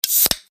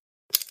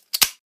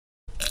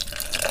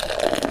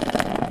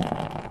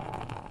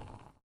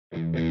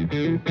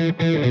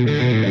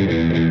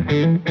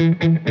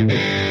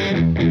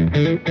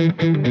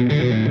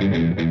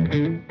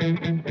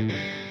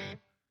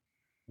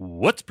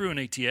What's brewing,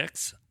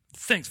 ATX?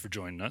 Thanks for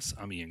joining us.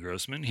 I'm Ian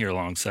Grossman here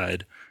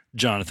alongside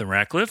Jonathan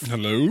Ratcliffe.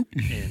 Hello.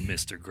 And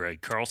Mr.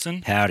 Greg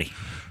Carlson. Howdy.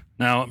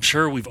 Now, I'm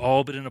sure we've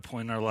all been at a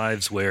point in our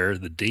lives where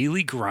the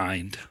daily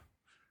grind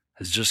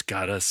has just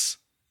got us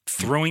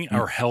throwing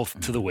our health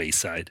to the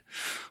wayside.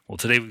 Well,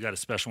 today we've got a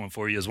special one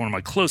for you as one of my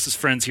closest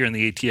friends here in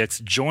the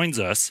ATX joins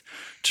us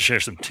to share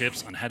some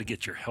tips on how to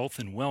get your health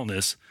and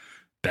wellness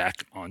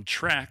back on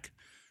track.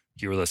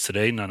 Here with us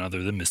today, none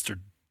other than Mr.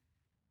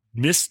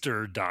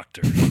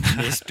 Doctor.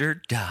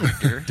 Mr.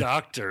 Doctor.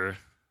 Dr.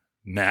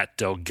 Matt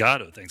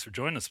Delgado. Thanks for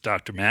joining us,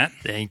 Dr. Matt.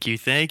 Thank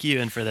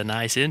you, and for the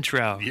nice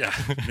intro. Yeah,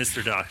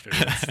 Mr. Doctor.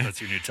 That's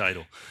your new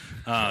title.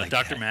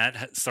 Dr.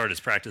 Matt started his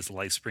practice at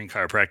LifeSpring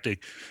Chiropractic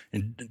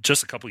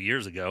just a couple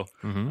years ago.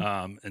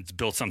 And it's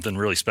built something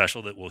really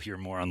special that we'll hear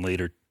more on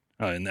later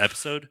in the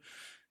episode.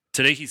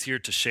 Today, he's here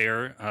to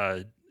share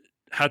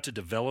how to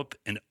develop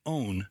and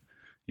own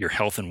your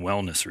health and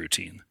wellness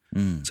routine.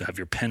 So have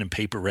your pen and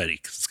paper ready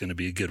because it's going to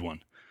be a good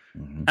one.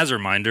 As a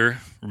reminder,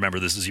 remember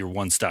this is your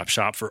one-stop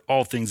shop for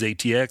all things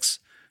ATX,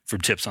 from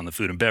tips on the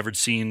food and beverage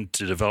scene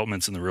to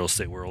developments in the real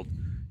estate world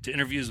to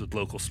interviews with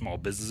local small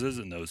businesses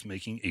and those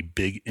making a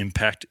big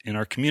impact in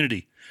our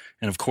community.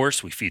 And of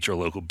course, we feature a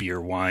local beer,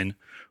 wine,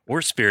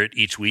 or spirit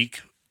each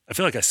week. I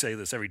feel like I say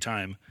this every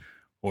time,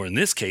 or in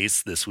this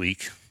case, this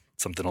week,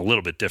 something a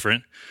little bit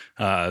different,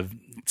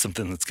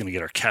 something that's going to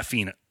get our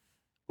caffeine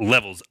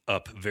levels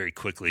up very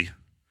quickly.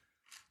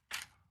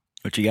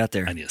 What you got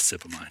there? I need a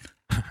sip of mine.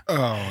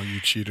 Oh, you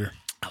cheater.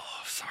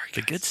 Oh, sorry, guys.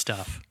 The good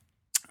stuff.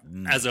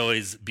 As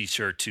always, be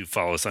sure to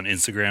follow us on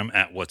Instagram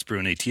at What's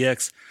Brewing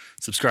ATX.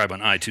 Subscribe on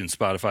iTunes,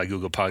 Spotify,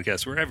 Google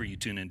Podcasts, wherever you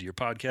tune into your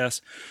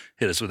podcast.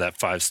 Hit us with that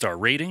 5-star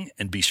rating,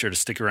 and be sure to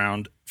stick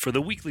around for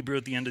the weekly brew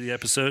at the end of the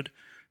episode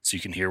so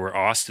you can hear where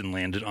Austin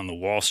landed on the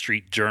Wall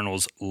Street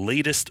Journal's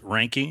latest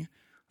ranking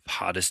of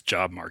hottest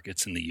job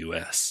markets in the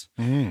U.S.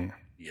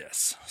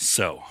 Yes.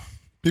 So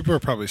People are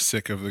probably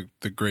sick of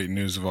the great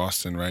news of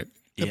Austin, right?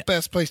 The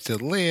best place to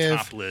live.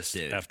 top list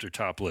after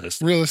top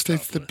list. Real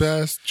estate's the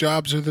best.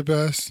 Jobs are the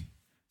best.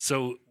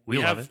 So we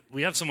love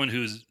have someone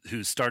who's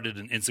started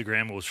an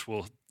Instagram, which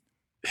we'll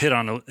hit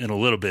on in a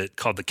little bit,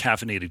 called the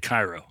Caffeinated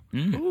Cairo.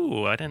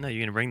 Ooh, I didn't know you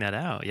were going to bring that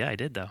out. Yeah, I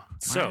did, though.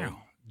 So,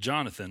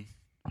 Jonathan,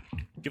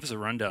 give us a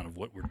rundown of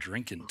what we're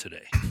drinking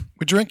today.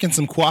 We're drinking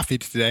some coffee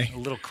today. A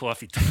little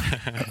coffee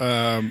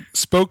time.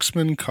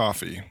 Spokesman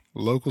Coffee,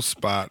 local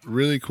spot,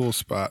 really cool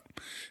spot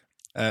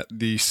at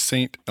the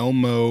St.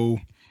 Elmo.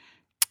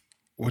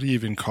 What do you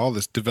even call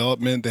this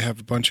development? They have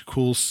a bunch of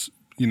cool,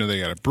 they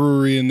got a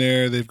brewery in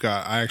there.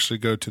 I actually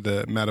go to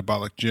the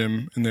metabolic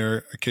gym in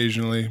there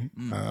occasionally.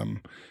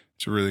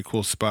 It's a really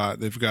cool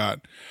spot. They've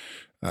got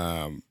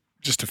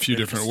just a few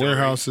different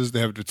warehouses. They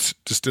have a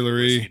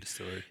distillery.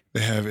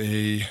 They have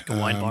a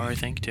wine bar, I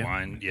think, too.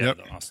 Wine, the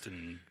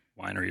Austin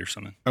Winery or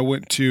something. I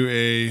went to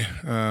a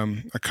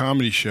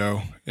comedy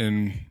show,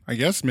 and I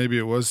guess maybe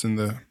it was in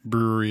the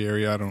brewery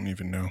area. I don't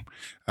even know.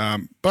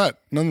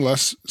 But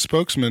nonetheless,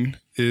 Spokesman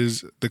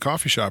is the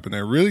coffee shop in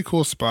there. Really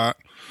cool spot.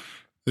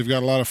 They've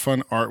got a lot of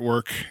fun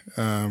artwork.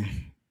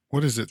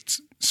 What is it?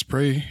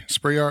 Spray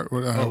art?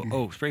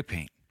 What, spray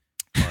paint.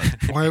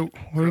 Why? What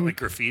are we? Like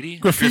graffiti?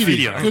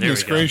 Graffiti. art.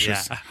 Goodness There we go.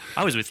 gracious. Yeah.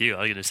 I was with you.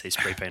 I was going to say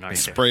spray paint art.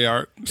 Spray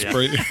art.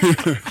 Spray.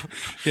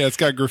 Yeah, it's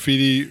got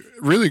graffiti.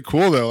 Really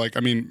cool though.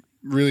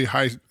 Really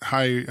high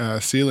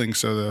ceiling,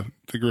 so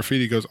the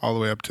graffiti goes all the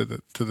way up to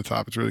the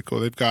top. It's really cool.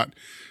 They've got.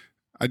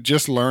 I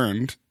just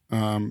learned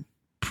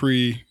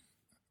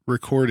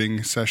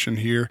pre-recording session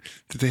here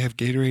that they have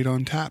Gatorade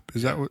on tap.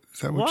 Is that what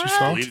you I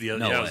saw?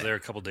 believe I was there a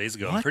couple days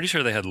ago. I'm pretty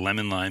sure they had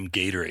lemon lime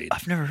Gatorade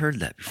I've never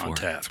heard that before. on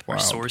tap. Wow. Our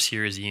source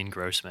here is Ian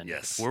Grossman.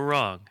 Yes. We're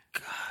wrong.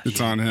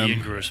 It's on him.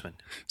 Ian Grossman.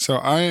 So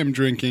I am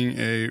drinking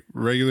a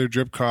regular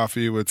drip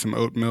coffee with some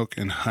oat milk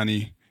and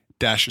honey,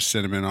 dash of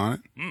cinnamon on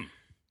it.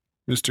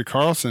 Mr.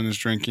 Carlson is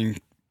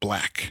drinking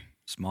black.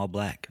 Small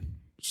black.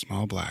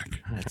 Small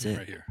black. That's it.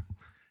 Right here.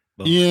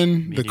 Boom.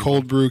 Ian, the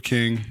cold brew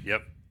king,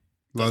 Yep.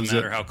 loves Doesn't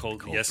matter it. how cold.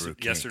 Brew king.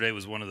 Yesterday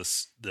was one of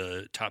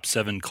the top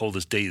 7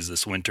 coldest days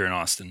this winter in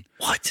Austin.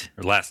 What?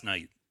 Or last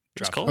night.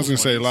 was Dropped cold. I was going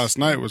to say last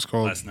night was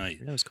cold. Last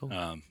night. That was cool.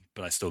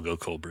 But I still go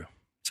cold brew.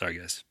 Sorry,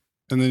 guys.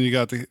 And then you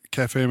got the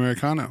Cafe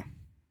Americano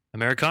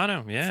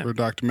Americano, yeah. for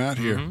Dr. Matt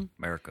here.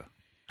 America.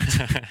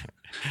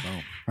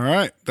 Boom. All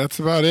right. That's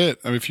about it.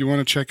 I mean, if you want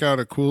to check out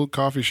a cool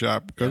coffee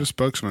shop, go to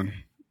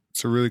Spokesman.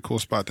 It's a really cool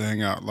spot to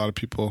hang out. A lot of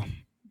people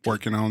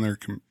working on their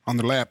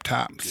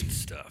laptops. Good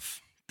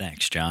stuff.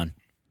 Thanks, John.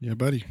 Yeah,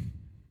 buddy.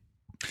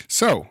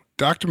 So,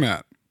 Dr.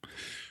 Matt,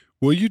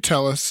 will you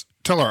tell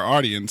our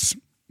audience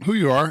who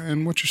you are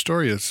and what your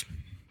story is?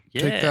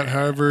 Yeah. Take that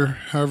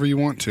however you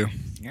want to.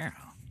 Yeah.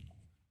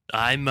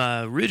 I'm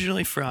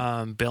originally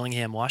from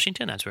Bellingham,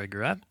 Washington. That's where I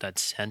grew up.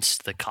 That's hence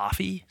the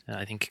coffee.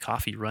 I think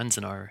coffee runs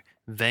in our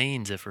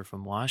veins if we're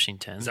from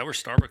Washington. Is that where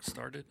Starbucks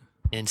started?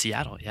 In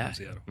Seattle, yeah.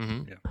 Seattle.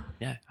 Mhm. Yeah.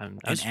 Yeah. I And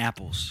was,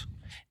 apples.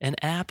 And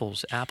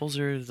apples. Apples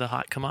are the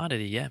hot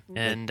commodity, yeah.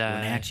 And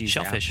Wenatchee's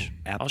shellfish.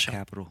 Apple Also.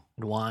 capital.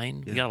 And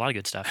wine. We got a lot of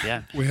good stuff,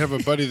 yeah. We have a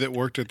buddy that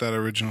worked at that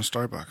original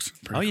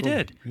Starbucks. Pretty Oh, you cool.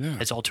 did? Yeah.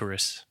 It's all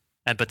tourists.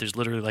 But there's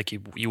literally like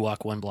you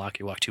walk one block,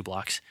 you walk 2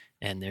 blocks,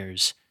 and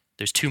there's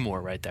 2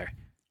 more right there.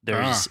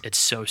 It's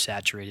so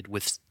saturated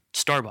with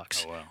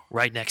Starbucks Oh, wow.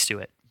 right next to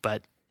it.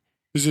 But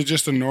Is it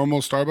just a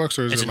normal Starbucks,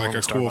 or is It's it a like a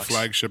normal cool Starbucks.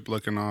 flagship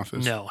looking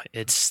office? no,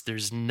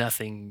 there's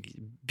nothing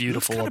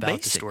beautiful kinda about the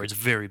basic. store. It's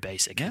very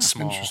basic. Yeah, It's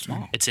small.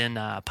 interesting. It's in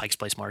Pike's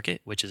Place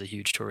Market, which is a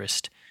huge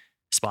tourist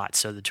spot.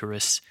 So the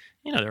tourists,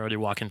 they're already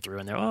walking through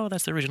and they're,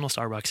 that's the original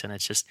Starbucks. And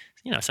it's just,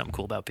 something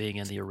cool about being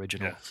in the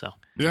original. Yeah. So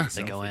Yeah.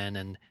 they go in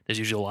and there's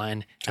usually a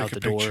line Take out a the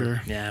door.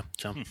 picture. Yeah.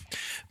 So,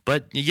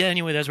 but yeah,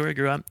 anyway, that's where I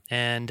grew up.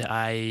 And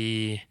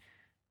I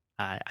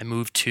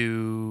moved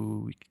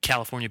to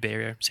California Bay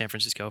Area, San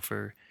Francisco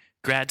for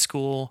grad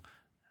school.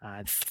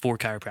 For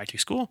chiropractic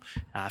school.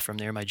 From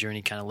there, my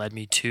journey kind of led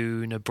me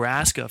to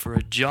Nebraska for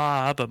a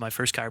job, my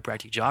first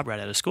chiropractic job right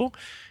out of school.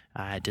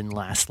 I didn't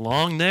last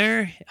long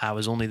there. I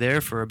was only there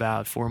for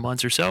about 4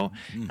 months or so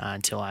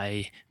until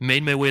I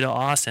made my way to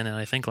Austin. And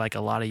I think like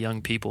a lot of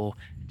young people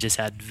just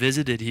had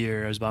visited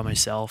here. I was by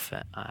myself.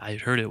 I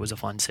heard it was a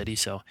fun city,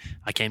 so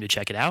I came to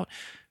check it out.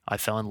 I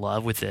fell in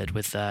love with it,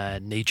 with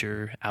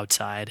nature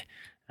outside.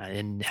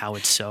 And how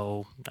it's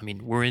so,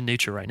 we're in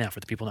nature right now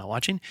for the people not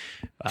watching.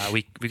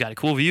 We got a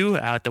cool view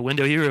out the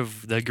window here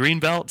of the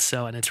green belt.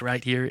 And it's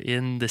right here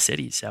in the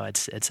city. So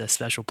it's a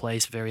special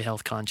place, very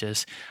health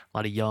conscious, a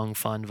lot of young,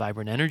 fun,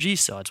 vibrant energy.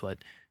 So it's what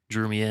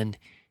drew me in.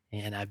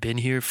 And I've been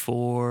here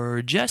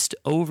for just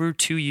over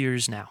 2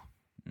 years now.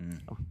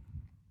 And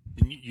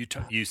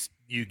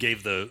you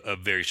gave a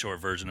very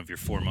short version of your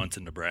 4 months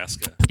in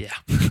Nebraska. Yeah.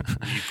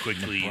 You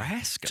quickly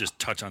Nebraska. just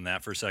touch on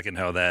that for a second,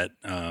 how that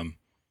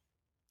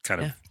kind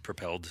of Yeah.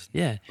 propelled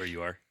Yeah. where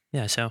you are.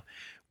 Yeah, so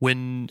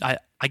when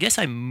I guess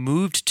I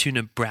moved to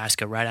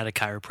Nebraska right out of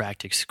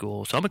chiropractic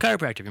school. So I'm a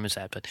chiropractor, if you missed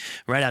that, but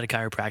right out of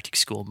chiropractic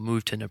school,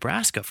 moved to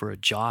Nebraska for a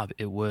job.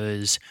 It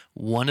was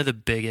one of the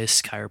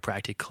biggest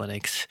chiropractic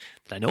clinics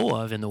that I know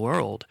of in the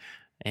world.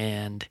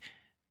 And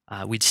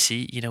we'd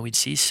see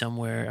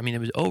somewhere, it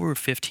was over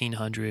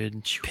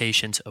 1,500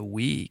 patients a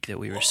week that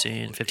we were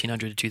seeing,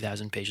 1,500 to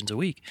 2,000 patients a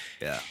week.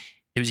 Yeah.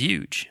 It was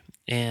huge.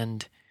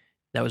 And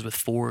that was with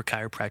 4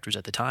 chiropractors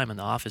at the time. In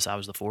the office, I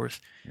was the 4th.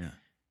 Yeah.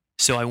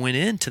 So I went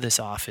into this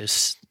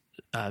office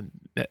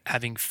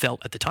having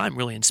felt at the time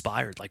really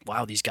inspired. Like,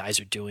 wow, these guys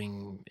are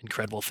doing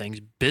incredible things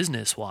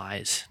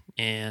business-wise.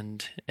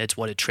 And it's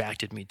what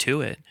attracted me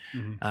to it.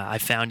 Mhm. I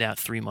found out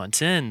 3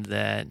 months in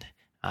that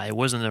it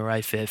wasn't the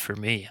right fit for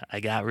me. I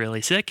got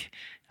really sick.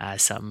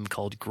 Something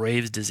called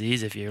Graves'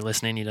 disease. If you're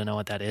listening, you don't know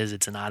what that is.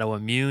 It's an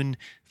autoimmune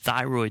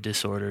thyroid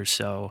disorder.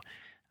 So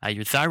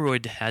your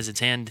thyroid has its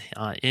hand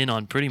in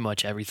on pretty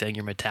much everything,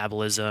 your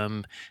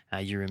metabolism,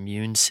 your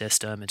immune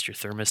system. It's your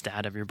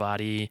thermostat of your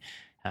body.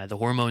 The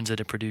hormones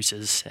that it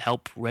produces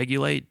help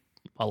regulate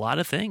a lot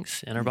of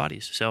things in our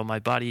bodies. So my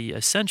body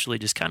essentially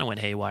just kind of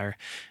went haywire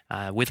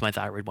with my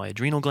thyroid. My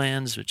adrenal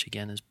glands, which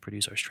again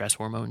produce our stress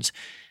hormones,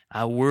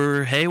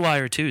 were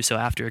haywire too. So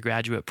after a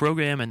graduate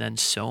program and then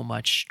so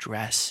much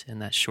stress in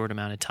that short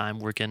amount of time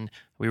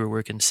we were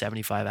working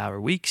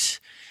 75-hour weeks.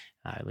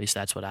 At least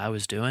that's what I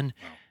was doing.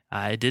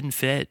 It didn't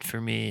fit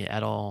for me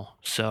at all.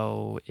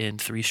 So in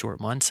 3 short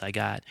months, I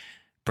got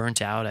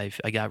burnt out.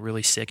 I got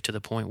really sick to the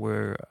point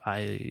where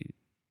I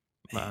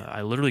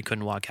literally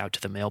couldn't walk out to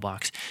the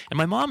mailbox. And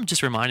my mom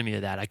just reminded me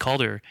of that. I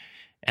called her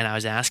and I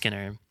was asking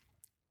her,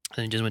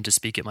 and I just went to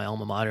speak at my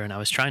alma mater, and I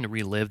was trying to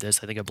relive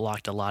this. I think I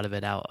blocked a lot of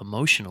it out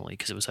emotionally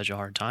because it was such a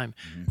hard time.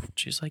 Mm-hmm.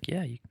 She's like,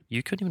 yeah,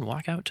 you couldn't even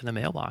walk out to the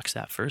mailbox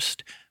that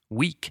first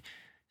week.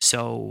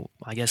 So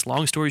I guess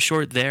long story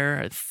short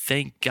there,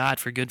 thank God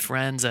for good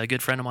friends. A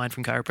good friend of mine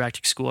from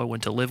chiropractic school I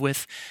went to live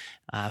with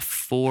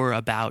for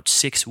about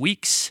 6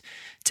 weeks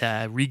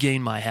to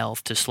regain my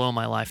health, to slow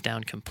my life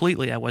down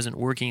completely. I wasn't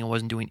working. I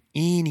wasn't doing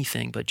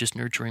anything but just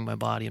nurturing my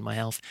body and my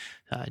health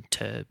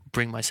to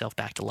bring myself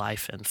back to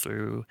life. And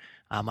through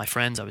my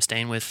friends I was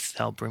staying with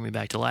helped bring me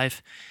back to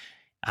life.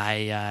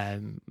 I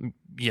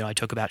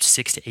took about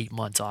 6 to 8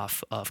 months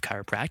off of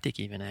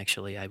chiropractic even,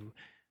 actually. I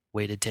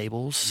waited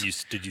tables.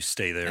 Did you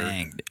stay there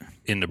Dang.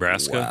 in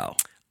Nebraska? Wow.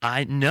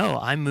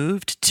 I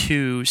moved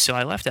to, so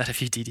I left out a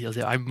few details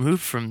there. I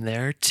moved from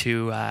there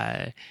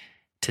to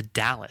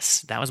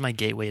Dallas. That was my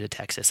gateway to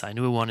Texas. I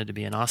knew I wanted to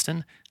be in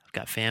Austin. I've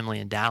got family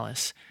in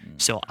Dallas.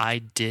 So I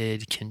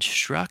did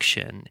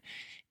construction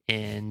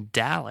in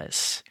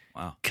Dallas.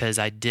 Wow. Because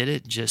I did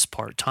it just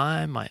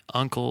part-time. My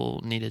uncle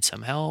needed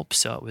some help.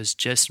 So it was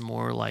just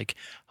more like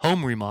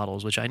home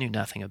remodels, which I knew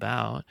nothing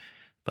about.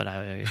 But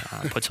I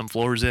put some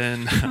floors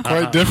in.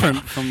 Quite different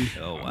from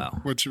Oh, wow.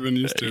 what you've been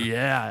used to.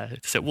 Yeah.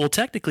 So, well,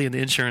 technically in the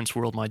insurance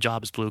world, my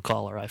job is blue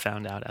collar. I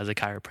found out as a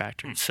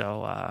chiropractor.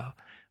 So,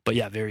 but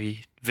yeah,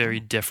 very, very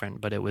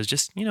different. But it was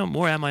just,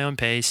 more at my own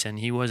pace, and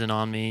he wasn't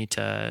on me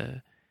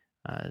to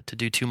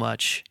do too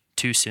much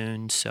too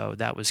soon. So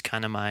that was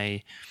kind of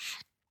my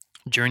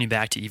journey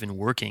back to even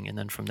working. And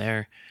then from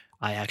there,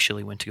 I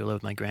actually went to go live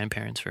with my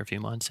grandparents for a few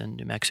months in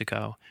New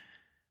Mexico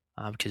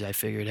because I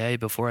figured, hey,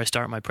 before I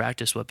start my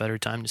practice, what better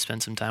time to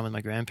spend some time with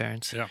my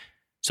grandparents? Yeah.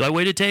 So I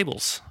waited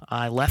tables.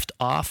 I left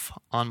off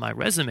on my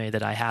resume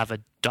that I have a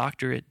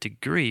doctorate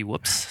degree.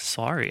 Whoops,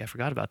 sorry, I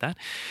forgot about that.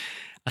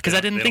 Because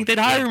I didn't think they'd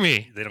hire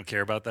me. They don't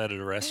care about that at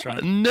a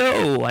restaurant?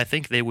 No, I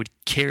think they would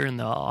care in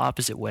the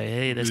opposite way.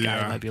 Hey, this guy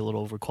Yeah. might be a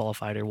little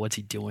overqualified, or what's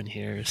he doing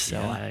here? So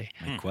Yeah.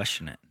 I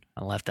question it.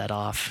 I left that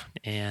off,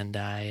 and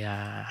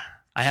I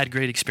had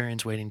great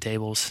experience waiting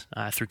tables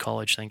through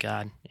college, thank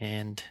God,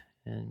 and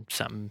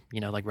something,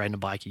 like riding a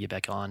bike, you get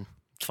back on,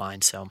 it's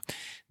fine. So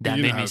that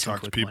you know made how me to some talk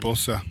to quick people, money.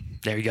 so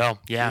There you go.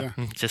 Yeah,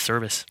 it's a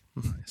service.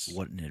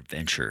 What an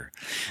adventure.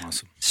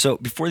 Awesome. So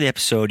before the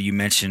episode, you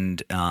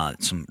mentioned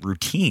some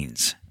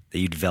routines that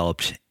you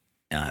developed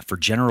for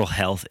general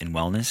health and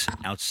wellness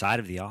outside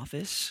of the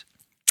office.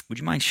 Would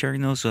you mind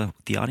sharing those with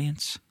the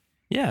audience?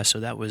 Yeah, so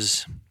that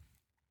was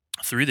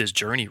through this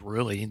journey,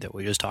 really, that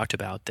we just talked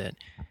about, that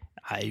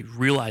I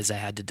realized I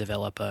had to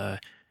develop a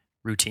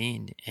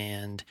routine.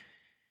 And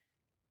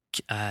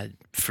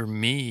for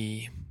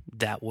me,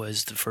 that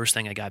was the first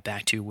thing I got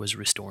back to, was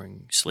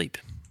restoring sleep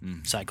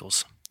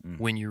cycles.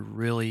 When you're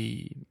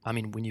really,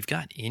 when you've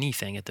got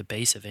anything at the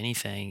base of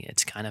anything,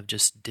 it's kind of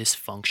just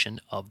dysfunction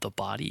of the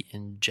body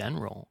in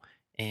general.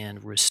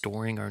 And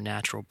restoring our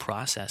natural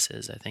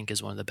processes, I think,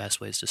 is one of the best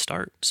ways to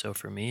start. So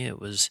for me, it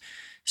was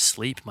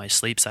sleep. My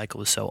sleep cycle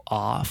was so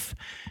off.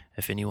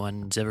 If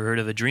anyone's ever heard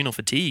of adrenal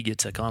fatigue,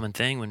 it's a common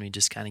thing when we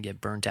just kind of get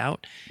burnt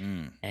out.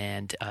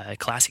 And a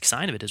classic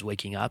sign of it is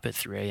waking up at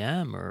 3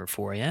 a.m. or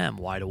 4 a.m.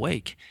 wide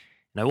awake.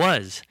 And I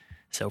was.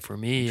 So for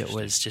me, it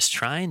was just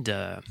trying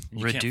to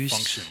You reduce.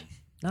 can't function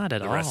Not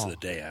at the all. rest of the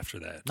day after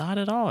that. Not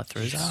at all. It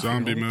throws off your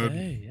Zombie whole mode.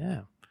 day.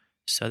 Yeah.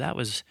 So that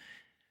was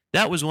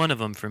one of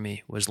them for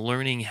me, was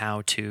learning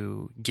how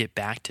to get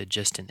back to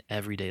just an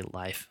everyday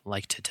life,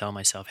 like to tell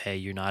myself, hey,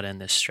 you're not in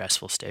this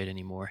stressful state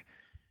anymore.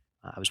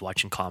 I was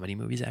watching comedy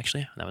movies,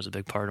 actually. That was a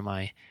big part of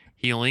my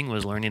healing,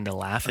 was learning to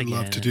laugh I'd again.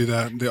 love to do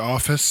that. The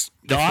Office.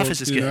 The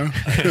Office is you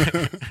good.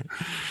 know?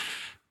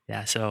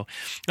 Yeah, so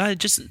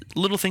just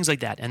little things like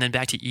that. And then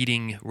back to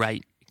eating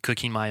right,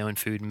 cooking my own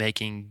food,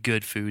 making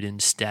good food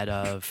instead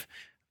of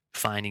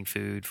finding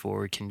food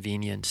for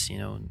convenience.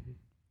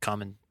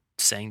 Common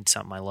saying,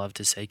 something I love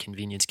to say,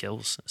 convenience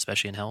kills,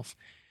 especially in health.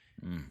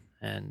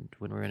 And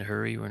when we're in a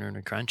hurry, when we're in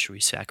a crunch,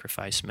 we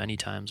sacrifice many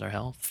times our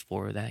health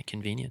for that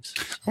convenience.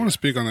 I want to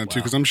speak on that too,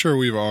 because I'm sure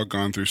we've all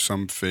gone through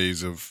some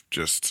phase of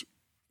just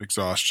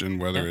exhaustion,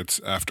 whether it's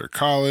after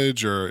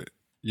college or,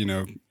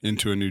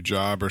 into a new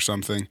job or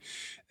something,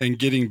 and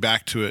getting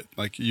back to it.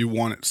 Like, you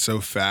want it so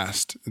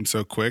fast and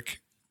so quick.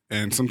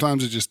 And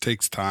sometimes it just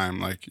takes time.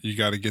 Like, you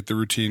got to get the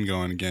routine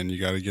going again. You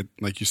got to get,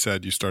 like you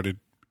said, you started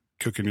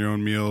cooking your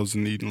own meals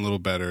and eating a little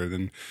better,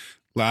 then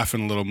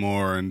laughing a little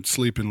more and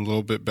sleeping a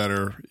little bit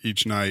better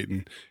each night.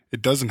 And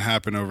it doesn't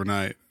happen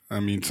overnight.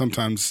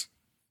 Sometimes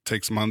it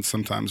takes months,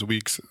 sometimes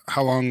weeks.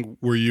 How long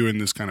were you in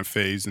this kind of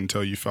phase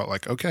until you felt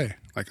like, okay,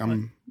 like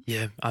I'm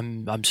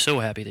so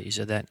happy that you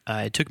said that.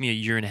 It took me a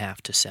year and a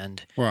half to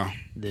send wow.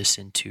 this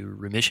into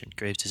remission,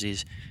 Graves'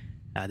 disease.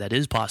 That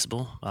is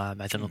possible.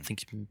 I don't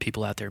think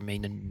people out there may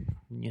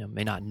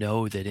not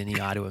know that any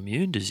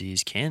autoimmune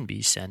disease can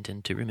be sent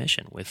into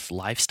remission with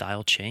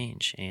lifestyle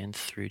change and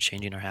through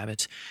changing our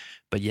habits.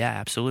 But yeah,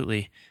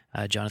 absolutely,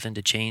 Jonathan,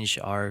 to change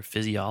our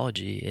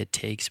physiology, it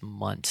takes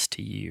months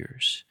to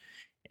years.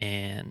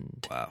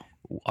 And Wow.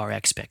 our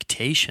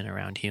expectation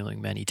around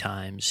healing many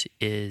times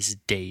is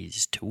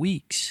days to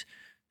weeks.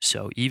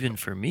 So even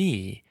for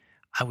me,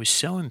 I was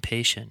so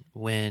impatient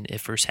when it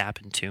first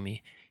happened to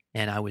me.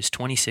 And I was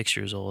 26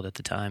 years old at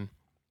the time,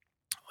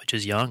 which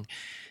is young.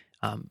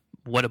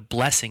 What a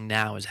blessing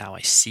now is how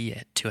I see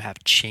it, to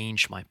have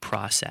changed my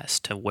process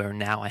to where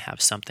now I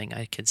have something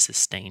I can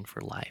sustain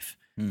for life.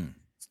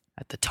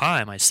 At the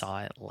time, I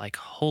saw it like,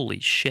 holy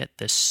shit,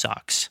 this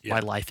sucks. Yeah. My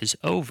life is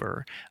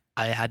over.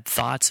 I had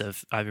thoughts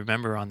of, I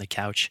remember on the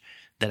couch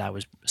that I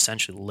was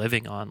essentially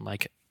living on,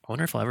 like, I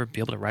wonder if I'll ever be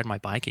able to ride my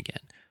bike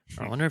again.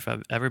 Or I wonder if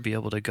I'll ever be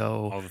able to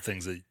go. All the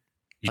things that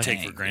you Like,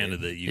 take for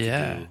granted that you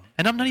Yeah. can do.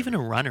 And I'm not even a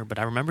runner, but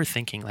I remember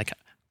thinking, like,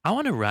 I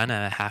want to run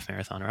a half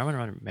marathon, or I want to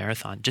run a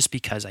marathon just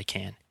because I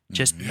can.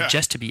 Just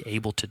to be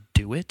able to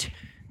do it,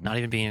 not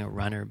even being a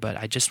runner, but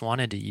I just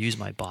wanted to use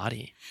my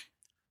body.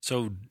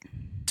 So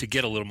to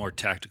get a little more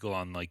tactical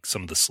on like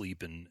some of the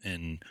sleep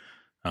and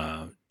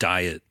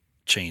diet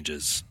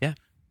changes. Yeah.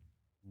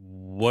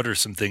 What are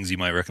some things you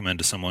might recommend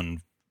to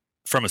someone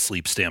from a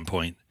sleep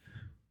standpoint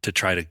to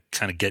try to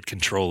kind of get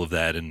control of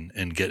that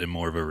and get in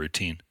more of a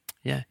routine?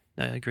 Yeah,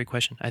 great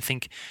question. I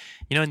think,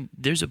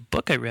 there's a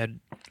book I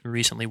read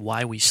recently,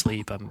 Why We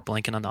Sleep. I'm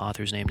blanking on the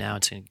author's name now.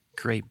 It's a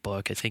great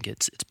book. I think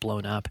it's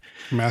blown up.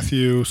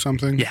 Matthew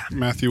something? Yeah.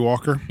 Matthew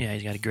Walker. Yeah,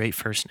 he's got a great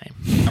first name.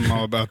 I'm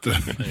all about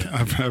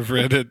I've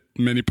read it,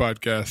 many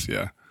podcasts.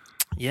 Yeah.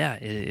 Yeah,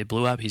 it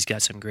blew up. He's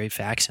got some great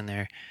facts in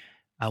there.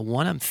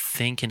 One I'm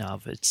thinking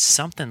of, it's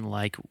something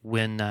like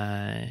when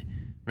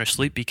our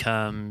sleep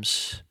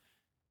becomes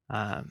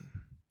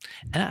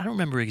And I don't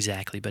remember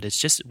exactly, but it's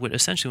just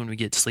essentially when we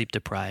get sleep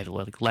deprived,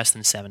 like less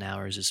than 7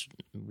 hours is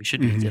we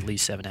should be at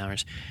least 7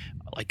 hours.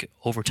 Like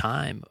over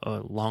time,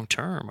 long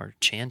term, our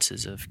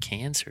chances of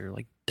cancer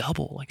like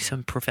double. Like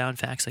some profound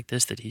facts like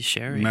this that he's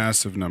sharing.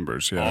 Massive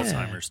numbers. Yeah.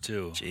 Alzheimer's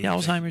too. Jeez. Yeah,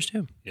 Alzheimer's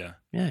too. Yeah.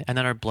 Yeah, and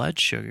then our blood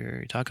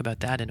sugar. Talk about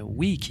that in a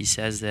week. He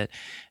says that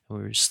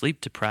when we're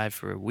sleep deprived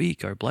for a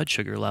week, our blood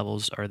sugar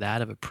levels are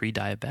that of a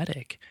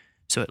pre-diabetic.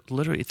 So it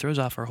literally throws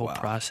off our whole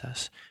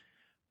process.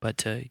 But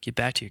to get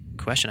back to your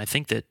question, I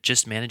think that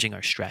just managing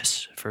our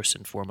stress, first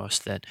and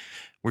foremost, that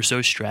we're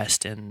so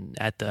stressed, and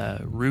at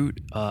the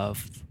root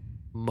of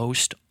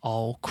most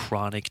all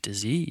chronic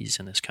disease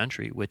in this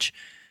country, which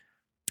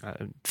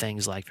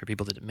things like, for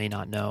people that may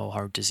not know,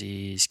 heart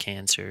disease,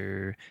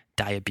 cancer,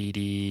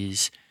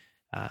 diabetes,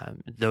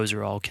 those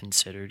are all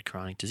considered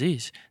chronic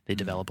disease. They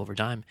develop over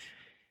time.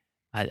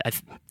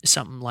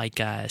 Something like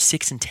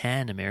 6 in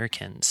 10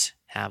 Americans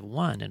have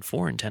one, and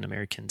 4 in 10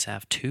 Americans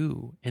have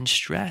two. And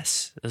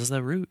stress is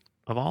the root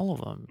of all of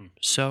them.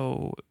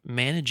 So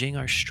managing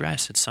our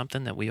stress, it's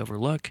something that we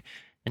overlook.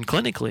 And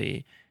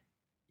clinically,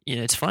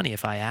 it's funny,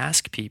 if I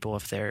ask people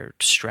if they're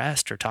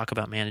stressed or talk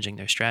about managing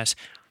their stress,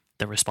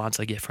 the response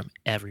I get from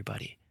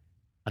everybody,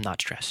 I'm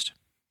not stressed.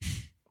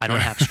 I don't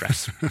have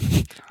stress.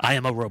 I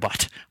am a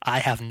robot. I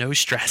have no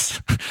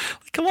stress.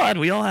 Come on,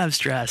 we all have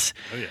stress.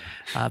 Oh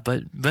yeah.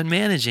 But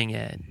managing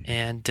it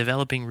and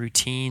developing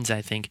routines,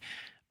 I think,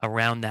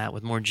 around that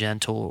with more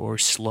gentle or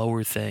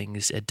slower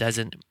things. It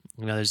doesn't,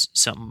 there's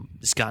something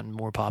that's gotten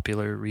more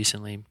popular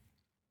recently.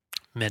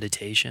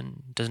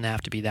 Meditation. It doesn't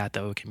have to be that,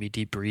 though. It can be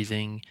deep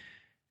breathing,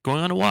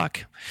 going on a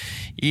walk.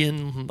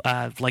 Ian,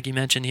 like you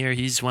mentioned here,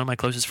 he's one of my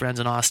closest friends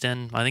in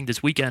Austin. I think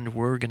this weekend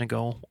we're going to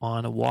go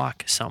on a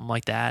walk, something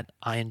like that.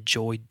 I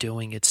enjoy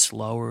doing it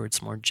slower.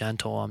 It's more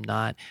gentle. I'm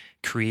not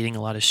creating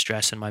a lot of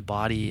stress in my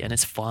body, and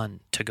it's fun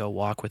to go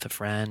walk with a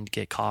friend,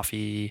 get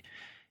coffee.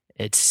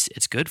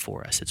 It's good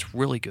for us. It's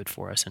really good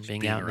for us. And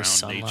being out in the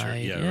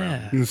sunlight. Nature.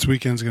 Yeah. And this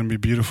weekend's going to be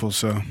beautiful.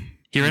 So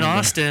Here in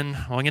Austin,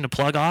 I'm going to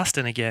plug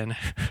Austin again.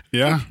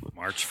 yeah,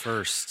 March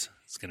 1st.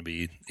 It's going to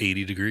be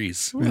 80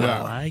 degrees. Ooh,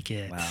 Yeah. I like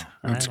it. Wow.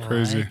 That's I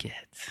crazy. Like it.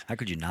 How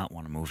could you not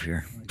want to move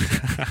here?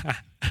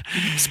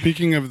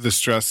 Speaking of the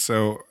stress,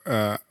 so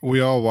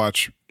we all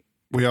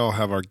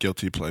have our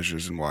guilty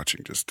pleasures in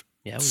watching just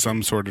Yeah,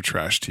 some sort of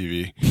trash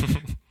TV.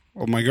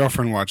 Well, my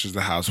girlfriend watches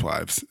The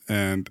Housewives,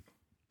 and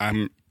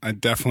I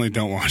definitely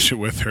don't watch it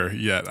with her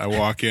yet. I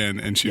walk in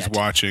and she's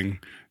watching,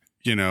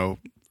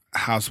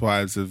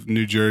 Housewives of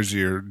New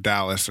Jersey or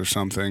Dallas or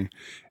something,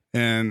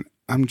 and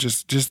I'm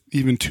just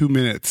even 2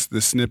 minutes,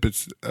 the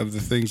snippets of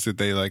the things that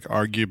they like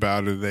argue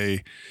about, or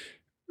they're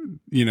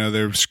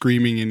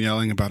screaming and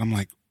yelling about. I'm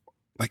like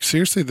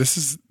seriously,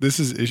 these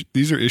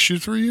are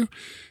issues for you.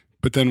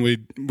 But then we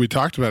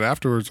talked about it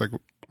afterwards. Like,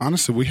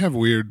 honestly, we have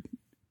weird,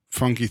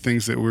 funky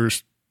things that we're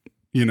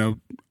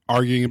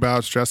arguing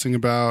about, stressing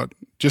about,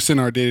 just in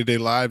our day-to-day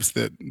lives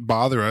that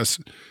bother us.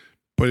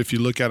 But if you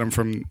look at them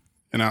from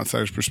an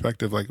outsider's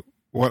perspective, like,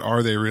 what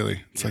are they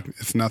really? It's like,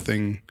 it's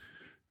nothing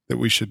that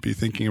we should be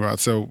thinking about.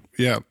 So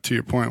yeah, to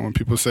your point, when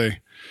people say,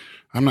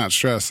 I'm not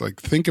stressed, like,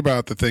 think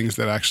about the things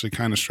that actually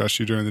kind of stress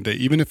you during the day,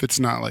 even if it's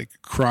not like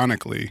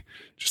chronically,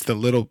 just the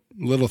little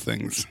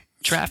things.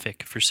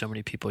 Traffic for so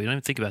many people. You don't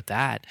even think about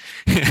that.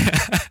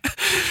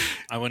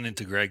 I went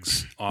into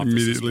Greg's office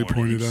Immediately this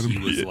morning. pointed at him. He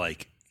was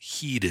like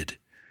heated.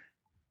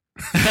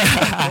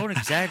 Don't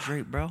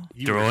exaggerate, bro.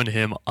 Throwing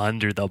him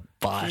under the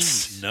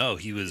bus. No,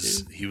 he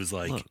was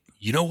like, Look.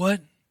 you know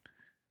what?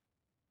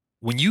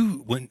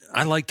 When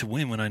I like to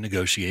win when I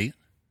negotiate,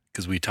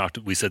 because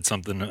I said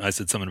something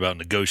about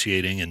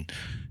negotiating, and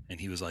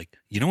he was like,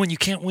 when you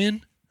can't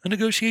win a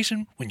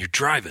negotiation? When you're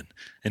driving.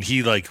 And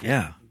he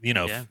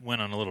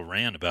went on a little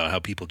rant about how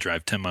people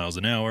drive 10 miles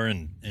an hour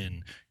and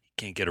you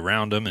can't get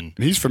around them. And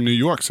he's from New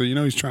York, so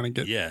he's trying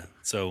to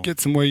get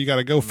somewhere. You got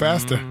to go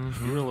faster.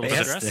 we were a little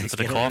Fast stressed things. For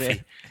the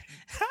coffee.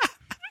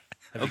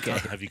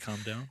 Have you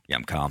calmed down? Yeah,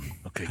 I'm calm.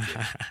 Okay,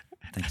 good.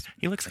 Thanks.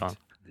 He looks calm.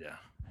 Yeah.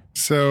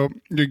 So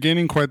you're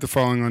gaining quite the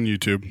following on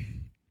YouTube.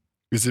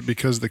 Is it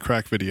because of the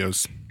crack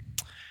videos?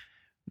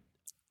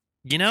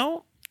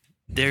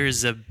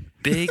 There's a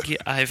big,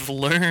 I've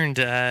learned,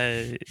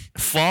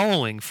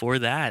 following for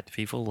that.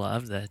 People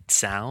love the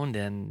sound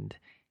and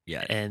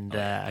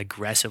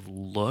aggressive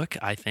look,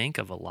 I think,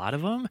 of a lot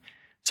of them.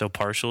 So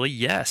partially,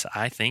 yes,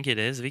 I think it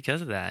is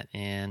because of that.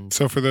 And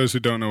So for those who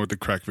don't know what the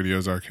crack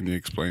videos are, can you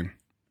explain?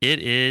 it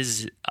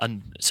is a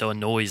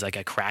noise, like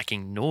a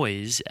cracking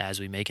noise, as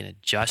we make an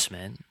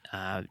adjustment.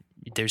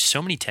 There's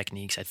so many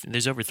techniques. I think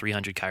there's over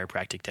 300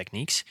 chiropractic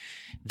techniques.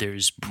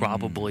 There's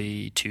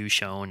probably 2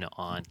 shown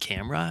on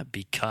camera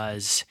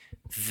because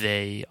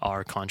they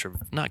are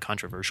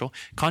controversial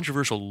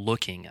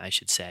looking, I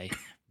should say.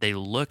 They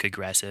look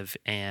aggressive,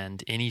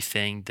 and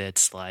anything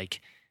that's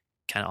like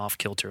kind of off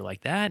kilter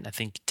like that, I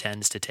think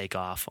tends to take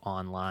off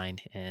online,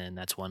 and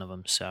that's one of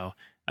them. So,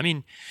 I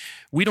mean,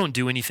 we don't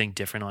do anything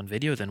different on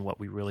video than what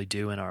we really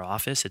do in our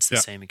office. It's the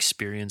same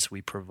experience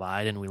we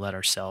provide, and we let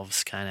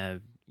ourselves kind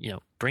of,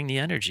 bring the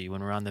energy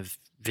when we're on the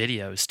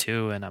videos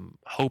too. And I'm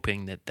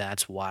hoping that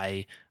that's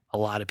why a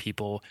lot of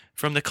people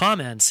from the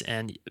comments,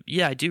 and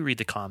yeah, I do read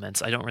the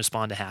comments. I don't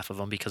respond to half of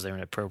them because they're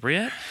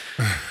inappropriate.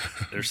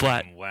 There's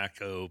But- some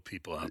wacko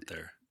people out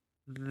there.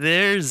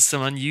 There's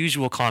some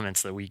unusual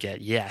comments that we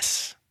get,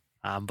 yes.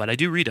 But I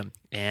do read them,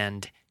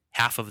 and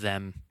half of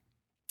them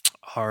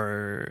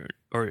are,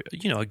 or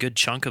a good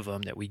chunk of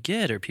them that we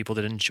get are people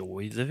that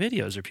enjoy the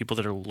videos, or people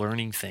that are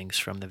learning things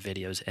from the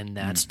videos. And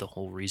that's the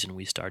whole reason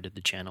we started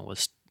the channel,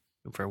 was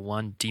for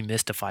one,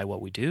 demystify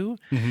what we do,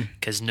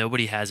 because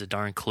nobody has a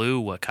darn clue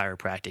what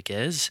chiropractic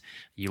is.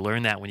 You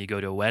learn that when you go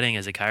to a wedding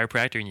as a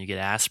chiropractor, and you get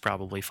asked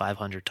probably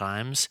 500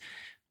 times,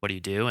 what do you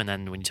do? And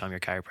then when you tell them you're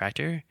a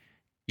chiropractor,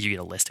 you get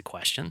a list of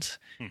questions.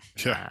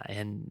 Yeah.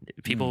 And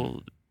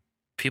people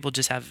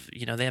just have,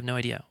 they have no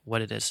idea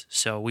what it is.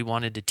 So we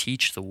wanted to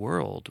teach the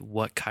world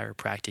what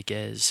chiropractic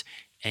is,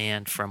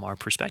 and from our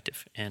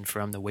perspective and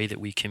from the way that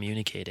we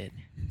communicate it.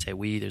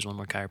 There's one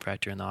more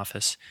chiropractor in the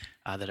office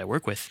that I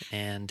work with.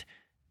 And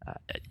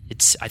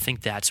I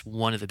think that's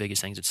one of the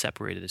biggest things that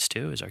separated us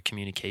too, is our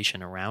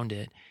communication around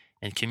it,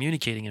 and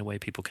communicating in a way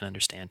people can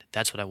understand.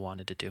 That's what I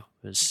wanted to do,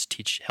 was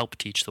help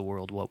teach the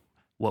world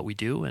what we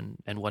do and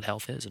what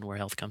health is and where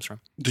health comes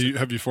from.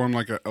 Have you formed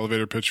like an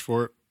elevator pitch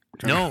for it?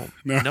 No,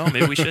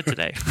 maybe we should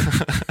today.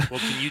 Well,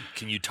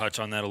 can you touch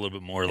on that a little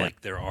bit more? Yeah.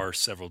 Like, there are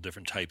several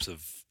different types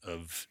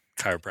of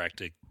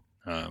chiropractic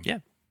Yeah.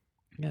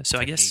 So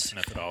I guess,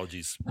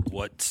 methodologies.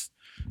 What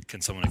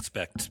can someone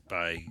expect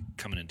by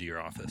coming into your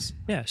office?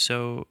 yeah.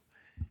 So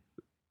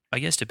I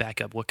guess to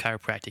back up, what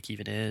chiropractic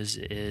even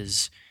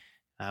is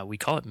we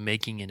call it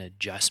making an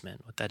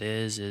adjustment. What that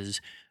is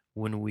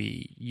when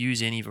we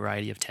use any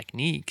variety of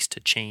techniques to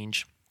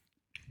change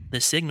the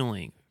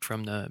signaling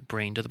from the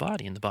brain to the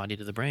body and the body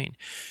to the brain.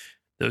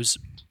 Those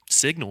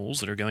signals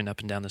that are going up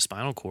and down the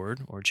spinal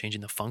cord, or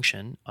changing the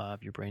function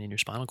of your brain and your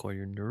spinal cord,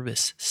 your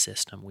nervous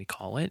system, we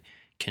call it,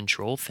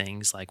 control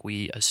things like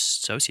we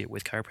associate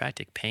with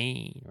chiropractic: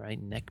 pain,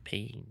 right? Neck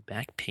pain,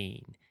 back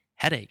pain,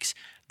 headaches.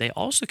 They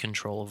also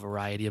control a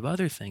variety of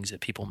other things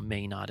that people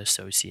may not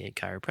associate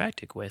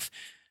chiropractic with: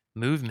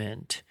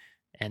 movement,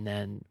 and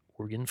then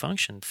organ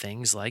function,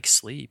 things like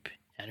sleep,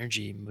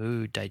 energy,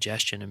 mood,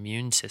 digestion,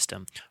 immune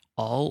system.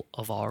 All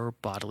of our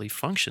bodily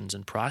functions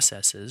and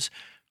processes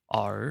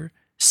are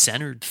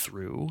centered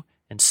through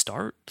and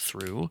start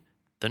through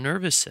the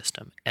nervous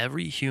system.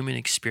 Every human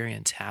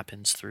experience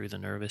happens through the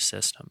nervous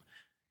system.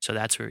 So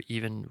that's where,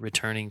 even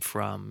returning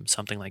from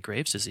something like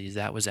Graves' disease,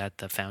 that was at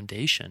the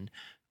foundation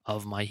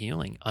of my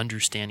healing,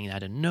 understanding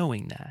that and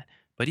knowing that.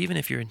 But even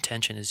if your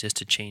intention is just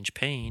to change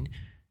pain,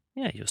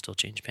 yeah, you'll still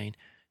change pain.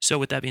 So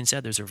with that being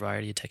said, there's a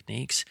variety of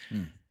techniques.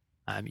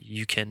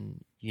 You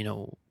can,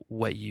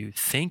 what you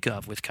think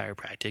of with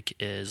chiropractic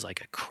is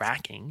like a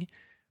cracking.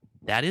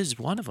 That is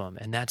one of them,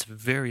 and that's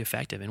very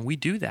effective. And we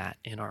do that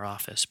in our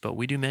office, but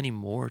we do many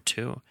more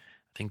too.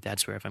 I think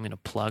that's where, if I'm going to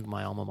plug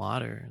my alma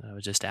mater that I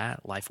was just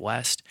at, Life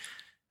West,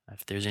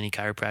 if there's any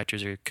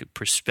chiropractors or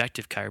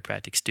prospective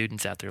chiropractic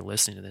students out there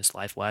listening to this,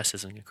 Life West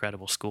is an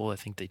incredible school. I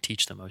think they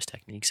teach the most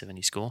techniques of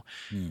any school.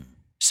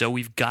 So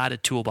we've got a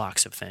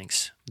toolbox of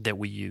things that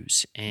we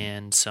use,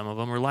 and some of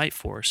them are light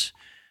force.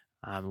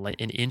 Like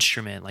an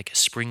instrument, like a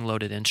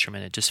spring-loaded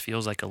instrument, it just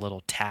feels like a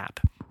little tap,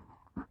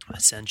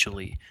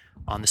 essentially,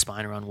 on the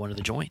spine or on one of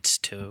the joints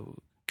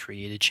to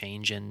create a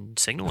change in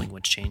signaling,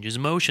 which changes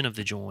motion of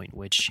the joint,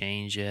 which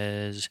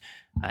changes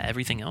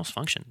everything else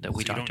function that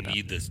we talked about.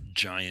 You don't need this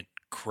giant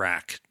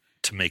crack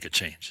to make a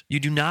change. You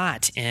do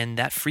not, and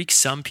that freaks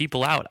some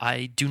people out.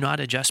 I do not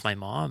adjust my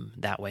mom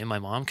that way. My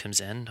mom comes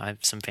in. I have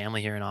some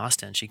family here in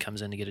Austin. She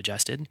comes in to get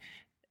adjusted.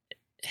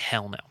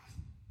 Hell no.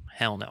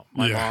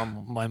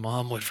 My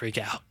mom would freak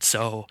out.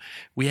 So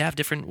we have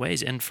different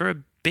ways. And for a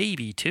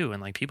baby too,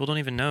 and like, people don't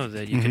even know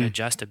that you can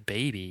adjust a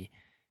baby,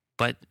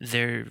 but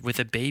with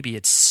a baby,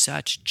 it's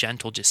such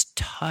gentle, just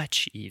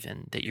touch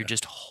even, that you're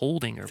just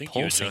holding or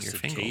pulsing your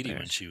finger. Katie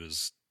when she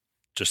was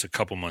just a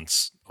couple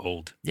months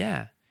old.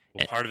 Yeah.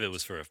 Well, part of it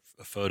was for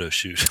a photo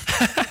shoot.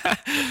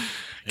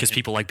 Because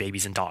people like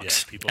babies and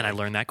dogs. Yeah, and I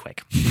learned that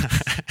quick.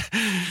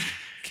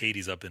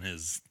 Katie's up in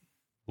his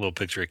little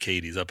picture of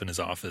Katie's up in his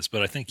office,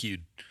 but I think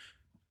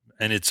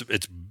and it's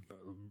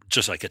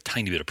just like a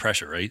tiny bit of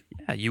pressure, right?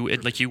 Yeah, you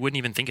wouldn't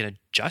even think an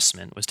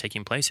adjustment was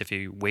taking place if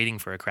you're waiting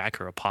for a crack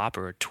or a pop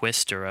or a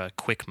twist or a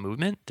quick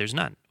movement. There's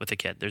none with a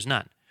kid. There's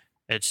none.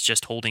 It's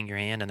just holding your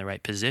hand in the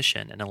right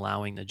position and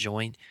allowing the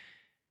joint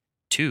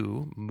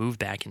to move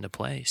back into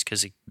place,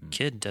 because a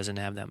kid doesn't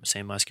have that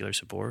same muscular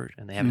support,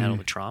 and they haven't had all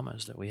the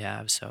traumas that we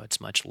have, so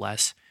it's much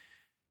less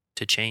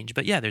to change.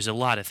 But yeah, there's a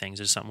lot of things.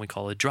 There's something we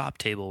call a drop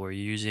table, where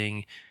you're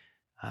using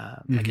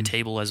like a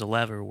table as a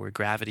lever where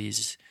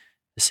gravity's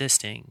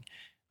assisting.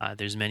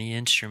 There's many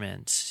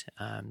instruments.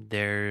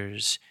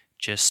 There's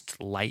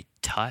just light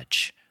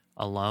touch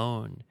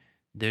alone.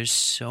 There's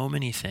so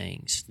many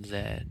things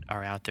that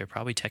are out there,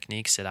 probably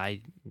techniques that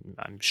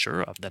I'm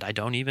sure of that I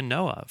don't even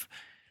know of.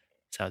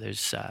 So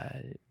there's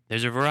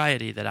a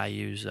variety that I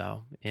use,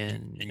 though,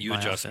 in And you my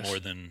adjust office. more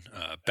than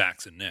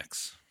backs and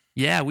necks.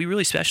 Yeah, we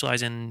really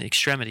specialize in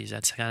extremities.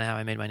 That's kind of how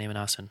I made my name in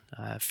Austin.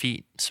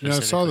 Feet Yeah,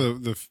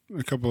 specifically. I saw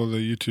a couple of the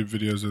YouTube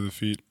videos of the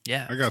feet.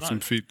 Yeah. I got some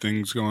feet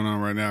things going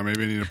on right now.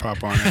 Maybe I need to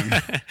pop on in.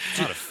 It's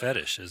not a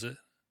fetish, is it?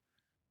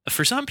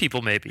 For some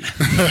people, maybe.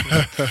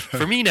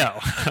 For me, no.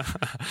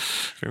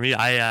 For me,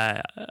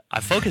 I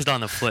focused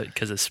on the foot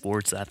because of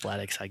sports,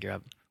 athletics. I grew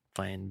up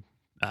playing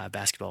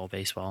basketball,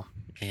 baseball,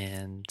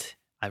 and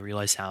I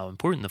realized how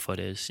important the foot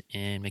is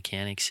in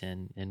mechanics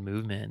and in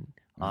movement.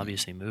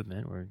 Obviously,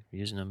 movement. We're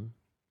using them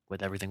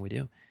with everything we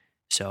do.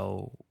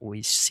 So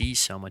we see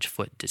so much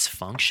foot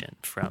dysfunction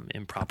from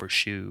improper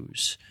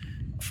shoes,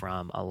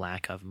 from a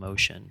lack of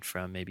motion,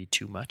 from maybe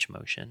too much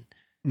motion.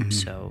 Mhm.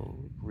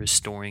 So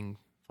restoring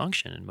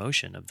function and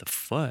motion of the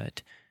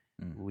foot,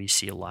 we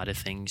see a lot of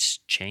things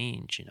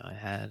change. You know, I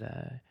had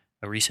a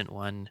recent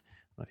one.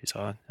 I don't know if you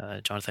saw,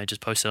 Jonathan, I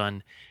just posted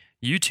on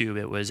YouTube.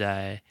 It was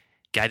a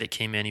guy that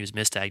came in. He was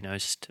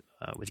misdiagnosed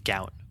with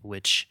gout,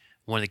 which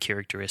one of the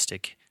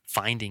characteristic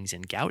findings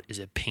in gout is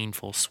a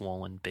painful,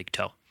 swollen big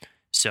toe.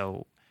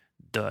 So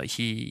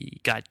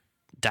he got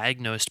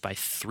diagnosed by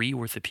 3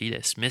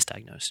 orthopedists,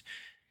 misdiagnosed.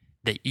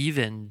 They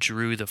even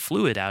drew the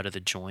fluid out of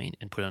the joint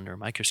and put it under a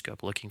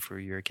microscope looking for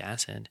uric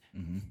acid,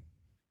 and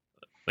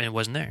it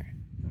wasn't there.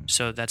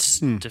 So that's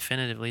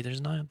definitively there's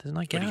not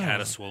gout. But he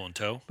had a swollen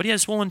toe. But he had a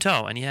swollen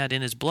toe, and he had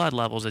in his blood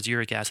levels his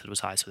uric acid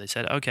was high. So they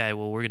said, okay,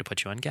 well, we're going to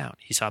put you on gout.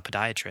 He saw a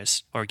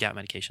podiatrist, or gout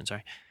medication,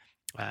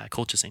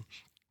 colchicine,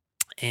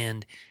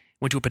 and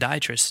went to a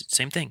podiatrist,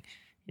 same thing.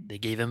 They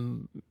gave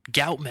him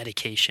gout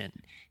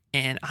medication.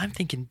 And I'm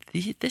thinking,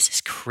 this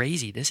is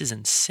crazy. This is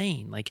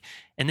insane.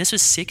 And this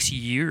was 6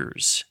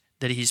 years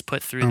that he's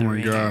put through the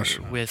ringer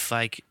with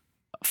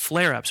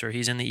flare-ups, or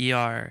he's in the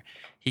ER.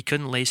 He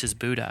couldn't lace his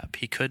boot up.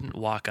 He couldn't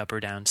walk up or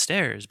down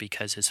stairs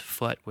because his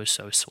foot was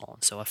so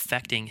swollen, so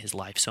affecting his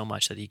life so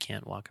much that he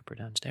can't walk up or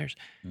down stairs.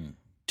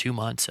 2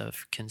 months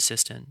of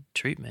consistent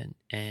treatment,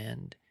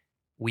 and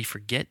we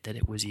forget that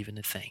it was even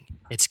a thing.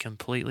 It's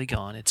completely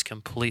gone. It's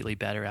completely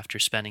better after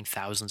spending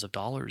thousands of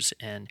dollars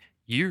and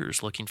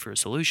years looking for a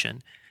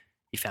solution.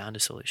 He found a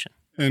solution.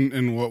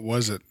 And what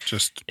was it?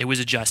 It was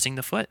adjusting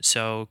the foot.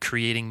 So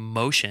creating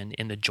motion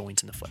in the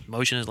joints in the foot.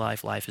 Motion is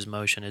life. Life is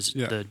motion.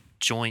 The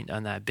joint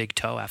on that big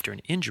toe after an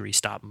injury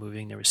stopped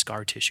moving. There was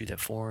scar tissue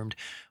that formed.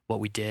 What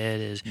we did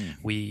is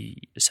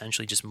we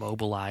essentially just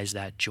mobilized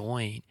that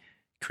joint,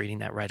 creating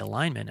that right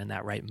alignment and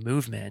that right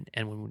movement.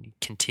 And when we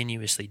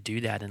continuously do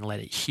that and let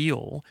it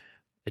heal,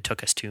 it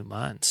took us 2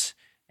 months.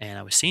 And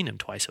I was seeing him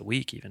twice a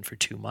week, even for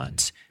 2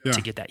 months,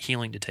 to get that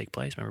healing to take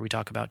place. Remember, we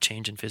talk about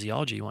change in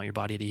physiology. You want your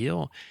body to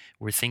heal.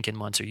 We're thinking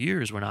months or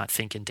years. We're not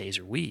thinking days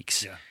or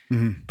weeks. Yeah.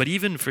 Mm-hmm. But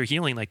even for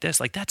healing like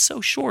this, that's so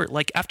short.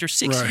 After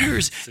 6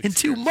 years in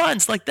 2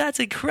 months,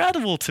 that's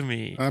incredible to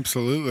me.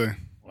 Absolutely.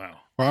 Wow.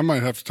 Well, I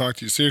might have to talk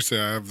to you.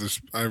 Seriously,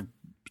 I've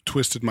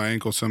twisted my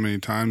ankle so many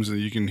times that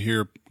you can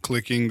hear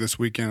clicking. This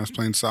weekend I was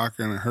playing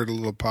soccer and I heard a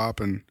little pop,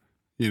 and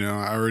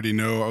I already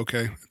know,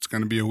 okay, it's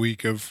going to be a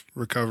week of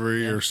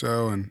recovery or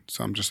so. And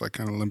so I'm just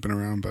kind of limping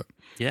around, but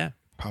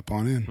pop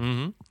on in.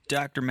 Mm-hmm.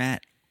 Dr.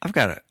 Matt, I've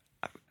got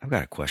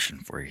a question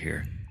for you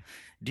here.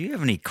 Do you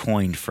have any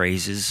coined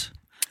phrases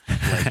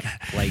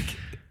like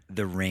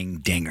the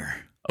ring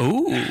dinger?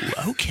 Oh,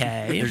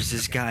 okay. There's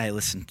this guy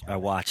I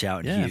watch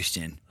out in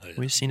Houston.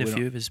 We've seen a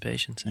few of his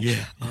patients. Actually.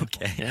 Yeah.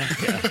 Okay.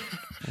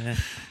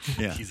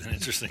 Yeah. He's an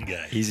interesting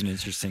guy. He's an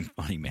interesting,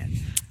 funny man.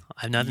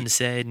 I have nothing to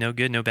say. No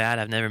good, no bad.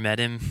 I've never met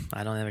him.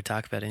 I don't ever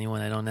talk about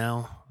anyone I don't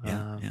know.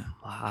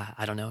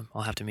 I don't know.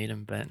 I'll have to meet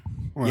him. But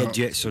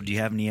do you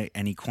have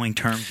any coin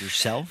terms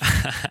yourself?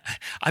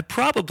 I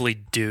probably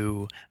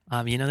do.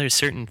 There's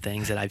certain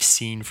things that I've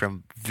seen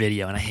from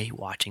video, and I hate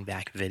watching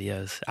back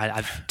videos.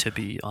 To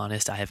be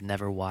honest, I have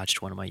never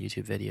watched one of my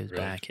YouTube videos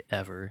back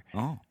ever.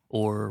 Oh.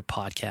 Or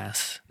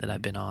podcasts that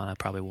I've been on. I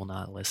probably will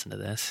not listen to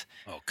this.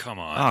 Oh, come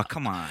on. Oh,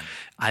 come on.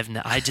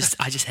 I just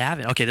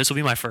haven't. Okay, this will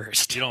be my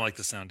first. You don't like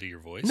the sound of your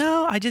voice?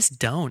 No, I just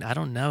don't. I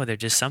don't know. There's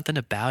just something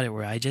about it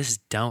where I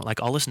just don't.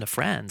 I'll listen to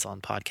friends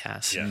on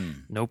podcasts. Yeah.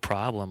 No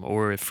problem.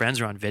 Or if friends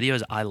are on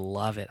videos, I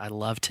love it. I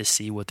love to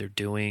see what they're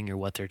doing or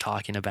what they're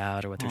talking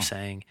about or what they're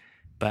saying.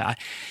 But I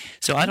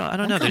don't know.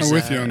 I'm kind of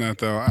with you on that,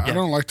 though. I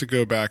don't like to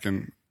go back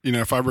and,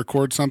 if I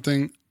record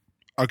something,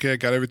 okay, I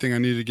got everything I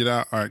need to get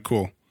out. All right,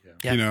 cool.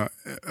 Yeah.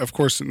 Of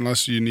course,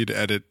 unless you need to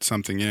edit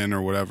something in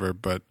or whatever,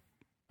 but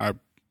I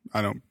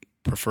don't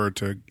prefer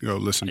to go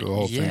listen to the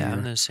whole thing. Yeah,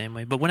 I'm the same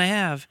way. But when I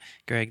have,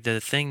 Greg,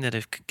 the thing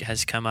that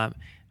has come up,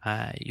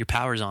 your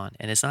power's on.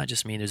 And it's not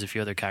just me. There's a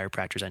few other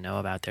chiropractors I know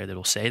about there that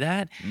will say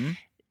that.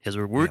 Because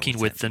we're working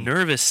with the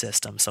nervous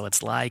system. So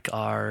it's like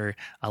our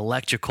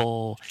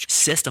electrical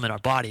system in our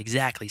body.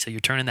 Exactly. So you're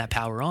turning that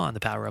power on, the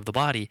power of the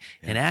body.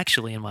 Yeah. And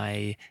actually in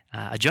my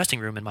adjusting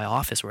room in my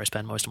office where I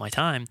spend most of my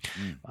time,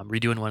 I'm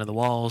redoing one of the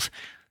walls.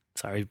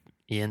 Sorry,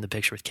 Ian, the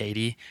picture with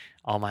Katie.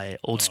 All my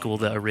old school,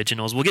 the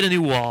originals. We'll get a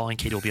new wall and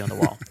Katie will be on the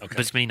wall. Okay. But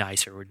it's going to be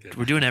nicer.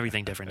 We're doing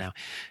everything different now.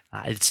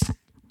 It's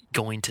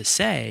going to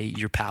say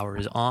your power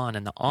is on,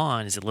 and the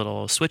on is a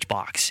little switch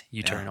box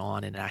you turn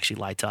on and it actually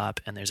lights up,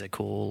 and there's a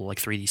cool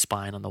 3D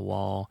spine on the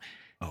wall.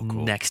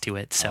 next to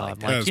it. So like I'm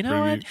that. like, That's you know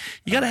pretty what? neat.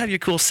 You got to have your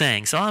cool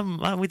saying. So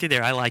I'm with you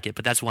there. I like it,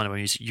 but that's one of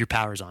them. Your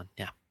power's on.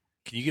 Yeah.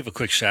 Can you give a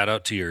quick shout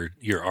out to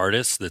your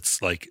artist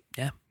that's like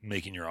Yeah.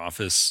 making your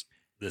office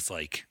this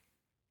like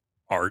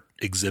art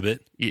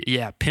exhibit?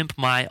 Yeah. Pimp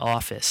My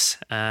Office.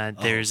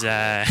 There's cool.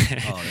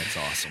 Oh, that's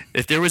awesome.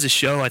 if there was a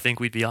show, I think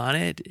we'd be on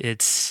it.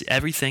 It's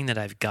everything that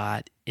I've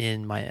got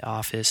in my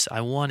office. I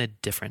wanted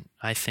different.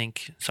 I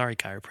think, sorry,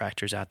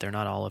 chiropractors out there,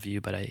 not all of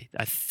you, but I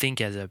think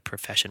as a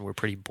profession, we're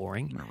pretty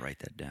boring. I'm gonna write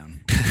that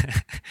down.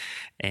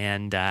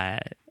 And I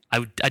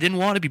didn't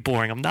want to be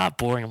boring. I'm not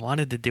boring. I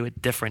wanted to do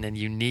it different and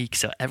unique.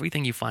 So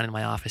everything you find in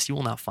my office, you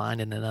will not find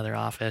in another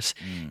office.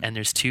 And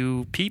there's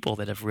two people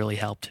that have really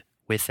helped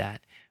with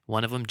that.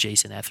 One of them,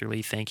 Jason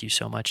Etherly. Thank you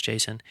so much,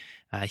 Jason.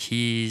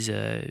 He's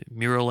a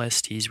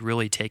muralist. He's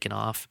really taken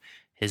off.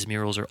 His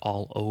murals are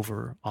all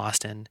over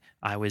Austin.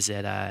 I was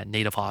at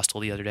Native Hostel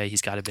the other day.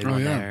 He's got a big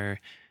one there.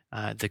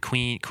 The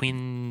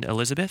Queen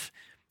Elizabeth.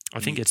 I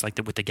think it's like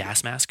with the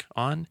gas mask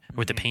on,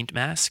 with the paint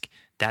mask.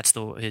 That's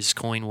his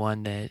coin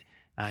one that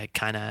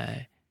kind of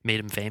made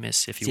him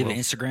famous, if Do you you will. have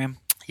an Instagram?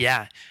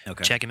 Yeah.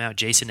 Okay. Check him out.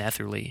 Jason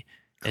Etherly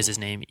is his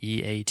name.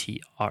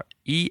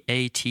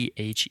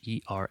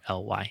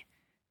 EATHERLY.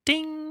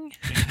 Ding.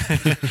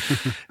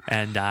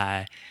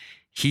 And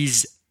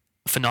he's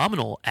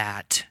phenomenal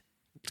at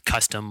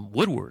custom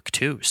woodwork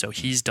too. So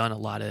he's done a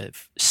lot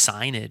of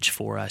signage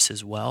for us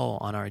as well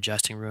on our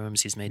adjusting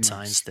rooms. He's made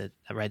signs that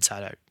are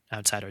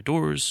outside our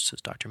doors. So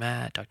it's Dr.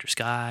 Matt, Dr.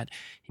 Scott.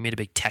 He made a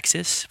big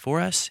Texas for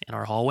us in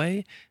our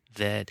hallway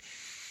that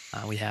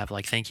we have,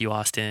 like, thank you,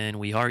 Austin.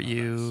 We heart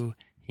you.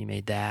 He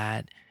made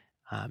that.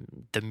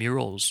 The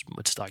murals,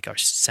 which is like our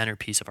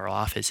centerpiece of our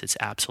office, it's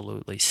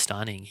absolutely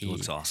stunning. He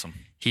looks awesome.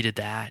 He did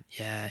that,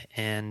 yeah.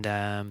 And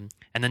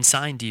then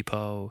Sign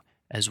Depot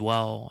as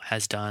well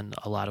has done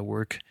a lot of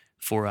work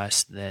for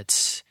us.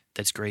 That's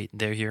great.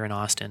 They're here in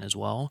Austin as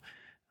well.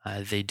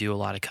 They do a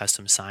lot of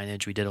custom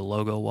signage. We did a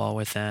logo wall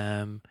with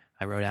them.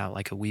 I wrote out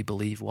like a We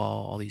Believe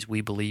wall, all these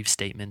We Believe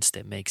statements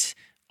that makes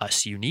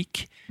us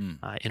unique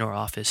in our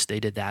office. They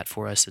did that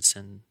for us. It's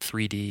in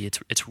 3D.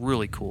 It's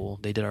really cool.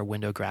 They did our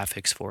window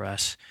graphics for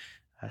us.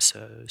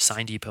 So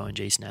Sign Depot and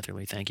Jason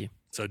Etherly, thank you.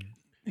 So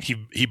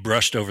he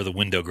brushed over the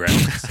window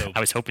graphics. So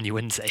I was hoping you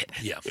wouldn't say it.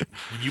 yeah,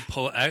 when you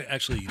pull,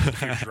 actually,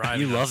 if you're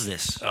driving, You love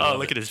this. Oh,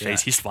 look at his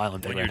face. He's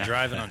smiling big when right you're now.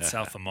 driving on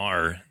South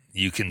Lamar,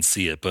 you can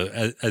see it. But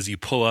as you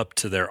pull up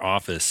to their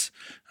office,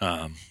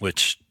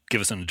 which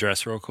give us an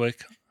address real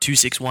quick,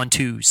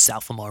 2612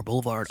 South Lamar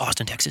Boulevard,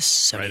 Austin,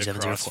 Texas, right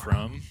across 7704.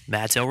 from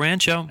Matt's El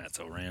Rancho. That's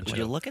El Would Rancho.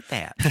 you look at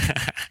that?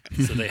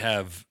 So they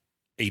have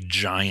a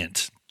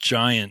giant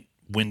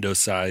window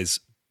size,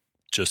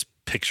 just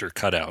picture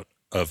cutout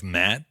of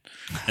Matt,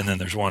 and then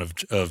there's one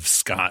of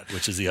Scott,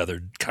 which is the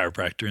other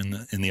chiropractor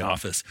in the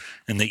office,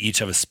 and they each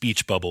have a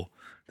speech bubble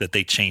that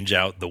they change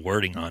out the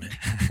wording on it,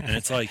 and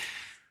it's like,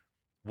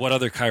 what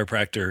other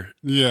chiropractor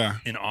Yeah.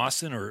 in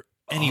Austin or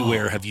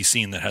anywhere have you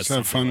seen that has Just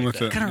have something fun like with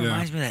that? it. Kind of Yeah.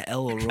 reminds me of that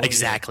El Arroyo.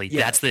 Exactly.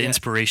 Yeah, That's the yeah.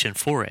 inspiration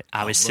for it.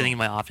 I was boom. sitting in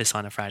my office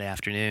on a Friday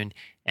afternoon,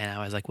 and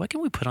I was like, what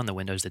can we put on the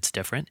windows that's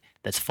different,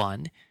 that's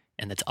fun,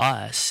 and that's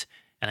us?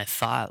 And I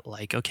thought,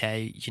 like,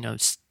 okay,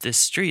 this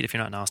street, if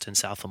you're not in Austin,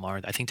 South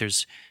Lamar, I think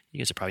there's, you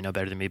guys will probably know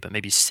better than me, but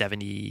maybe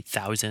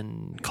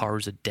 70,000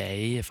 cars a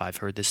day, if I've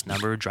heard this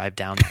number, drive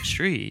down that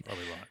street.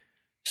 Probably a lot.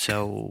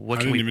 So what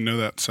I can didn't we even know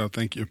that, so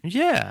thank you.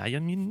 Yeah, I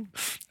mean,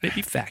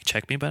 maybe fact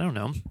check me, but I don't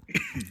know.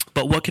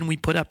 But what can we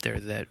put up there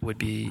that would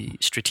be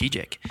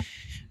strategic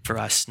for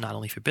us, not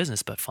only for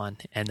business, but fun?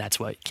 And that's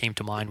what came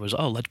to mind was,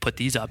 let's put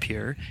these up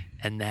here.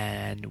 And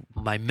then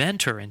my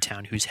mentor in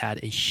town, who's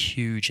had a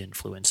huge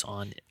influence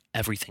on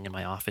everything in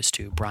my office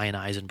too, Brian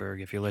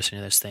Eisenberg. If you're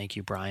listening to this, thank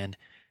you, Brian.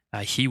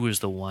 He was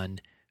the one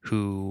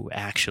who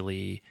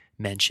actually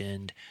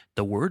mentioned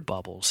the word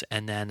bubbles,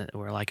 and then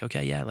we're like,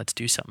 okay, yeah, let's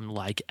do something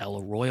like El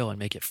Arroyo and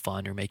make it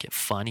fun or make it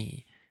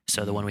funny.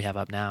 So the one we have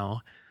up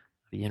now,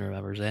 Ian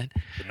remembers it.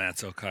 The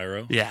Matt's El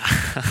Cairo. Yeah.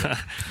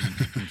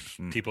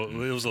 People,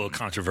 it was a little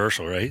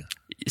controversial, right?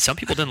 Some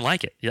people didn't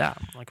like it. Yeah.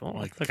 I'm like, well,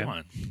 Like, okay. come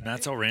on,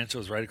 Matt's El Rancho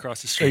is right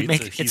across the street. It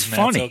so it's he's Matt's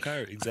funny. El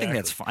Cairo. Exactly. I think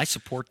that's fun. I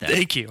support that.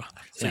 Thank you.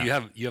 So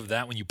Yeah. you have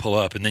that when you pull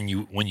up, and then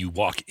when you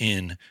walk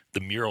in, the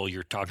mural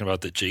you're talking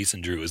about that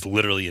Jason drew is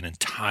literally an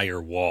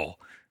entire wall,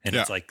 and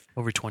Yeah. it's like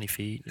Over 20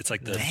 feet.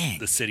 Dang.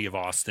 the city of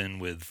Austin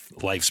with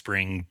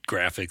LifeSpring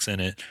graphics in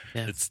it.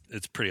 Yeah.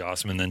 It's pretty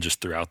awesome. And then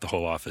just throughout the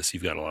whole office,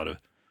 you've got a lot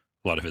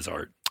of his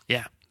art.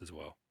 Yeah. as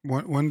well.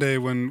 One day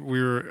when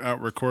we were out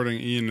recording,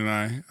 Ian and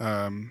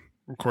I,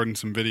 recording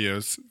some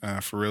videos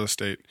for real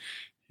estate,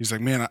 he's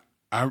like, "Man,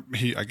 I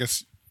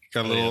guess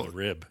got a Oh, yeah, little the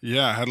rib.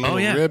 Yeah, I had a little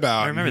yeah. rib out.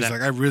 I remember and he's that.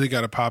 like, I really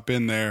got to pop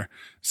in there.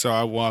 So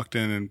I walked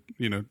in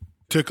and,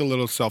 took a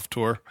little self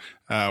tour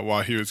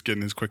while he was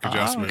getting his quick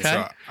adjustment.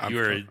 okay.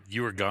 So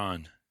You were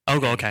gone,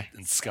 Oh, okay.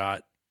 and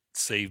Scott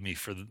saved me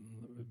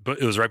but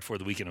it was right before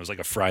the weekend. It was like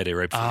a Friday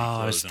right before Oh, he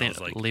I was closed. And I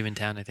was like, leaving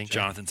town, I think.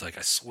 Jonathan's like,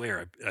 I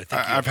swear, I think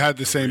I've had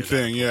the same rib out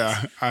thing. of Yeah,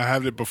 place. I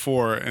had it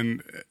before,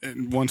 and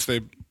once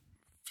they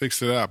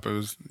fixed it up. It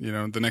was,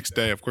 the next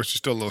day, of course, you're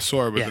still a little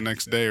sore, but Yeah. the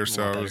next day or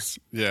so, A little it was,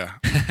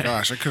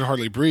 gosh, I could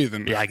hardly breathe.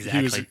 And Yeah,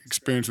 he was exactly.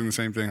 experiencing the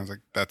same thing. I was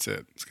like, that's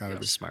it. It's kind He of,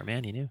 was a smart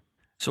man. He knew.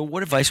 So,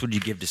 what advice would you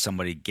give to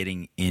somebody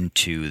getting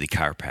into the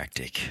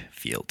chiropractic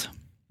field?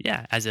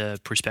 Yeah, as a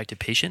prospective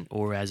patient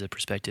or as a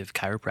prospective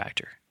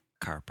chiropractor.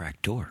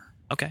 Chiropractor.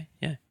 Okay,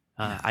 yeah.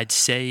 I'd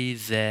say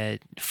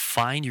that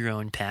find your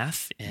own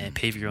path and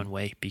pave your own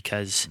way,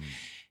 because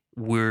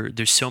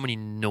there's so many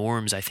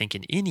norms, I think,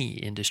 in any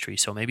industry.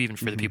 So maybe even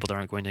for the people that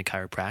aren't going to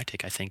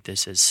chiropractic, I think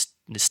this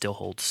still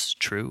holds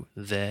true,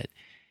 that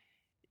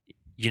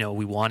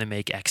we want to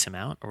make X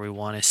amount, or we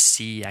want to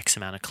see X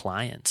amount of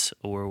clients,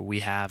 or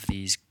we have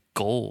these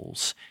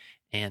goals.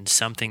 And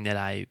something that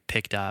I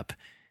picked up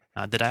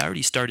that I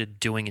already started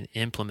doing and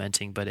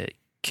implementing, but it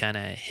kind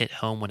of hit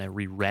home when I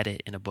reread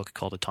it in a book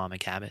called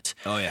Atomic Habits.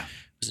 Oh, yeah.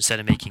 Was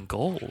instead of making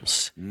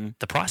goals,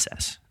 the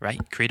process, right?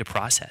 Create a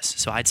process.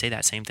 So I'd say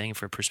that same thing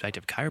for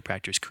prospective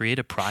chiropractors. Create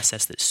a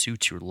process that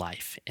suits your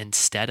life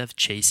instead of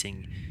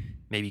chasing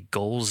maybe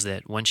goals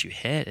that once you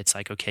hit, it's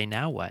like, okay,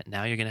 now what?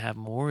 Now you're going to have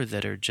more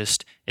that are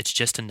it's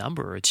just a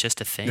number, or it's just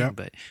a thing. Yeah.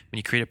 But when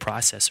you create a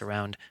process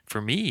around,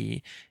 for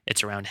me,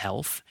 it's around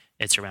health.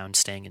 It's around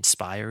staying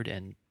inspired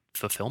and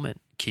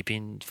fulfillment,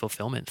 keeping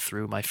fulfillment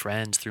through my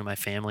friends, through my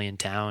family in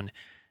town.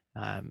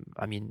 I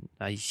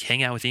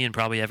hang out with Ian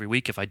probably every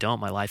week. If I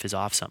don't, my life is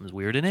off. Something's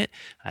weird in it.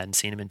 I hadn't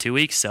seen him in 2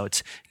 weeks, so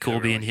it's cool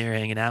being here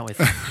hanging out with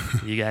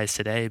you guys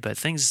today. But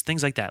things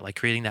like that, like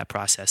creating that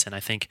process. And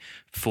I think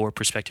for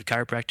prospective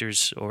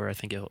chiropractors, or I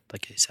think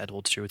like I said,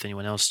 holds true with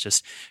anyone else,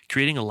 just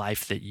creating a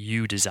life that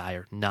you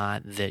desire,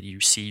 not that you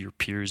see your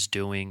peers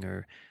doing,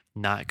 or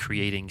not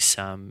creating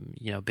some,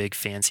 big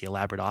fancy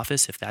elaborate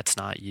office if that's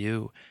not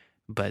you.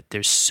 But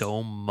there's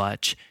so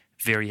much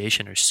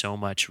variation, or so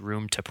much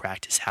room to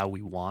practice how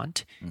we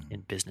want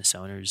in business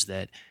owners,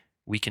 that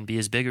we can be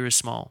as big or as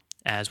small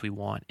as we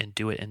want and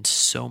do it in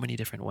so many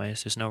different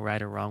ways. There's no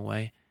right or wrong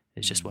way.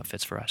 It's just what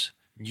fits for us.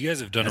 You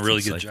guys have done That's a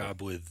really insightful. good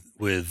job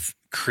with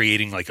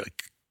creating like a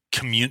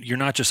community. You're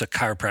not just a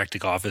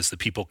chiropractic office that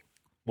people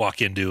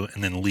walk into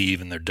and then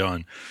leave and they're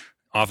done.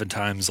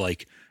 Oftentimes,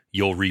 like,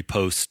 you'll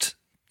repost,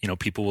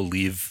 people will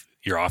leave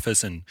your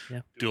office and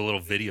do a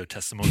little video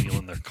testimonial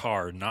in their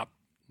car.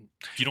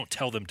 You don't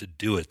tell them to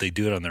do it. They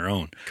do it on their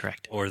own.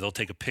 Correct. Or they'll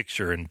take a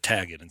picture and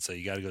tag it and say,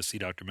 you got to go see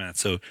Dr. Matt.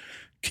 So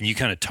can you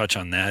kind of touch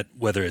on that,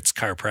 whether it's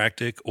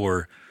chiropractic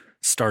or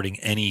starting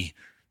any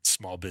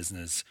small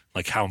business,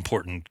 like how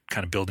important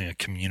kind of building a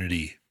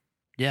community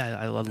Yeah,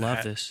 I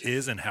love this.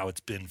 is, and how it's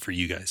been for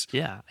you guys?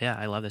 Yeah,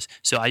 I love this.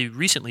 So I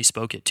recently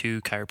spoke at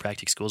 2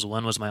 chiropractic schools.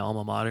 One was my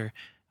alma mater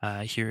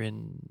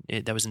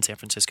that was in San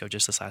Francisco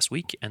just this last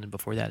week. And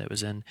before that, it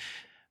was in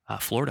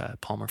Florida,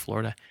 Palmer,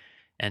 Florida.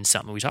 And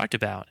something we talked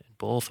about in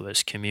both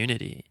was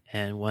community.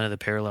 And one of the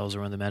parallels, or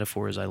one of the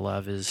metaphors I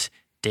love, is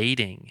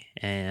dating.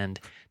 And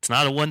it's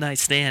not a one-night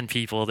stand,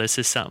 people. This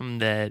is something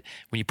that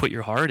when you put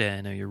your heart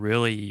in, or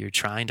you're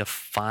trying to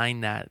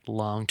find that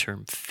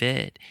long-term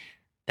fit,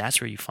 that's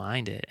where you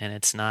find it. And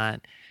it's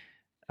not,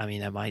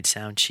 that might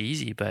sound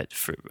cheesy, but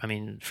for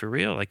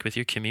real, like with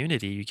your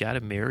community, you got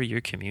to marry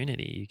your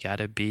community. You got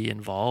to be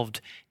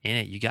involved in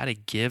it. You got to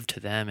give to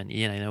them. And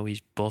Ian, I know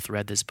we both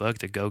read this book,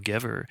 The Go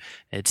Giver.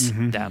 It's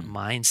that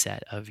mindset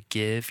of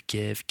give,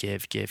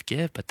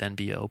 but then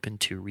be open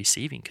to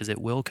receiving, because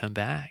it will come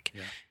back.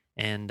 Yeah.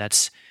 And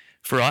that's,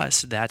 for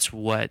us, that's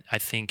what I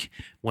think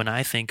when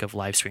I think of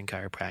LifeSpring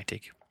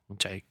Chiropractic,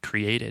 which I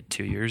created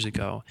 2 years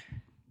ago.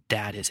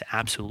 That is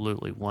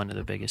absolutely one of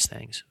the biggest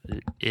things.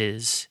 It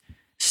is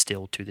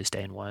still to this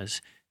day, and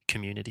was,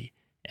 community,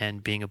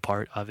 and being a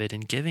part of it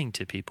and giving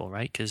to people,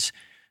 right? Because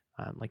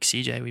like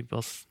CJ, we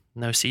both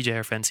know CJ,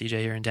 our friend CJ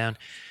here in town.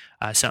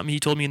 Something he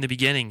told me in the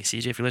beginning,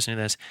 CJ, if you're listening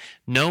to this,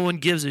 no one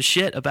gives a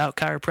shit about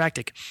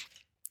chiropractic.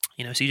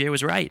 CJ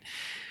was right,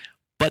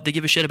 but they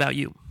give a shit about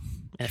you.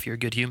 And if you're a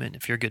good human,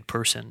 if you're a good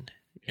person,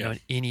 in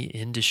any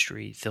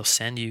industry, they'll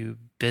send you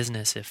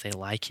business if they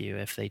like you,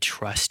 if they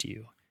trust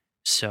you.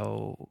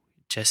 So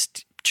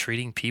just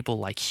treating people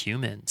like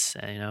humans,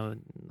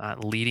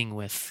 not leading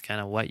with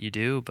kind of what you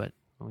do, but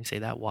when we say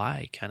that,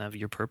 why, kind of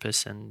your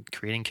purpose, and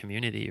creating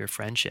community or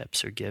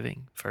friendships or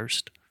giving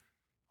first.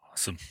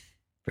 Awesome.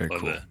 Very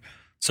Love cool. that.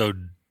 So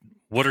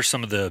what are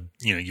some of the,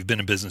 you've been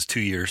in business 2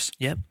 years.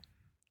 Yep.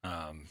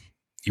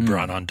 You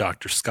brought on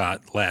Dr.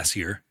 Scott last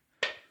year.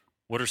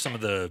 What are some of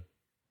the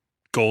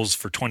goals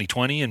for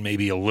 2020 and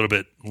maybe a little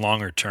bit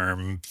longer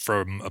term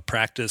from a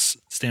practice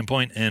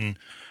standpoint? And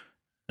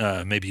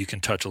maybe you can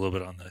touch a little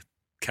bit on the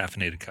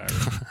caffeinated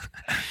chiro.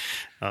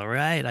 All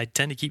right. I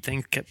tend to keep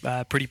things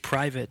pretty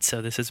private,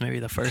 so this is maybe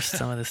the first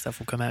some of this stuff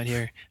will come out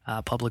here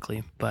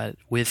publicly. But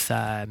with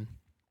the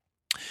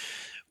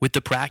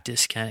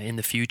practice kind of in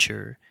the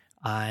future,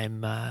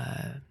 I'm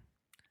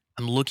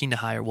looking to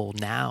hire. Well,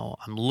 now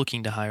I'm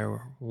looking to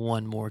hire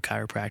one more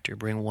chiropractor,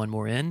 bring one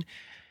more in.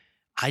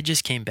 I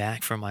just came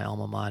back from my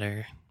alma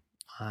mater,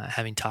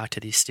 having talked to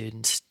these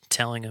students,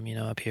 telling them,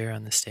 up here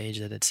on the stage,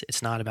 that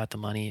it's not about the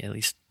money, at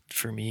least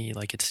for me,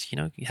 like it's,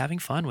 having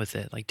fun with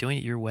it, like doing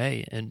it your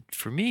way. And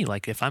for me,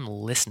 like if I'm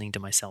listening to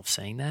myself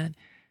saying that,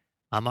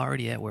 I'm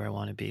already at where I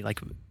want to be. Like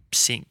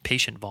seeing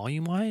patient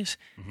volume wise,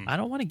 I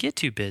don't want to get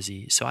too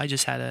busy. So I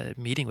just had a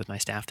meeting with my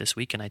staff this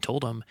week and I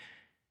told them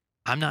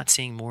I'm not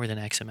seeing more than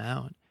X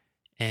amount.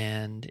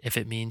 And if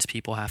it means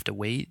people have to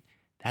wait,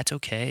 that's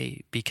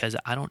okay, because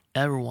I don't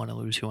ever want to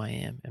lose who I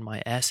am and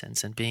my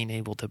essence, and being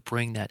able to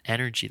bring that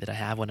energy that I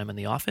have when I'm in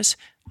the office.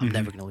 I'm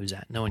never going to lose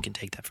that. No one can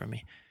take that from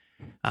me.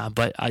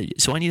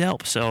 So I need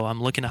help. So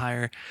I'm looking to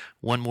hire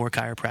one more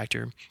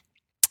chiropractor.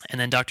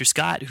 And then Dr.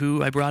 Scott,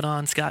 who I brought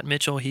on, Scott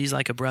Mitchell, he's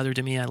like a brother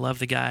to me. I love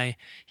the guy.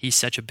 He's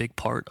such a big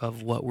part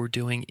of what we're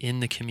doing in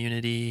the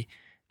community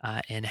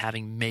and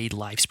having made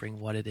LifeSpring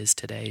what it is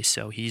today.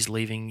 So he's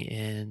leaving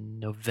in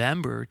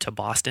November to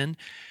Boston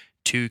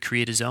to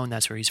create his own.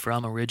 That's where he's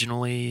from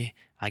originally.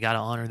 I got to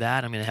honor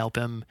that. I'm going to help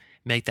him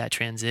make that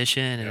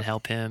transition and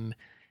help him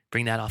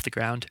bring that off the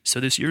ground. So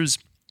this year's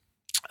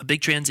a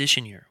big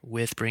transition year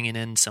with bringing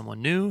in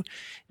someone new.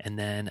 And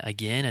then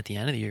again, at the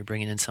end of the year,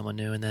 bringing in someone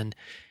new. And then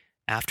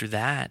after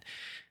that,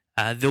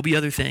 there'll be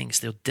other things.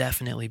 There'll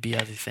definitely be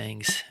other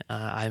things.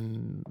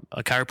 I'm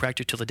a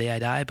chiropractor till the day I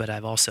die, but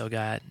I've also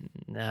got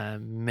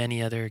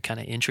many other kind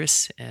of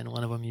interests. And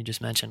one of them you just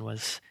mentioned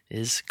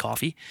is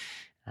coffee.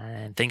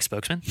 And thanks,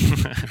 spokesman,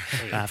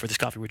 for this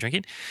coffee we're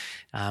drinking.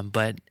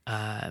 I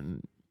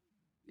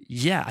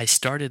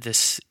started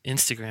this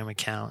Instagram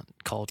account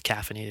called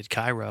Caffeinated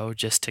Chiro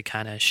just to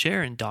kind of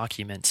share and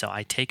document. So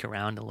I take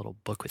around a little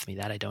book with me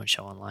that I don't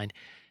show online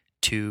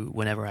to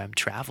whenever I'm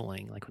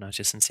traveling, like when I was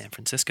just in San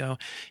Francisco.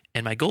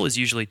 And my goal is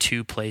usually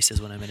 2 places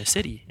when I'm in a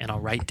city, and I'll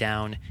write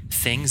down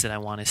things that I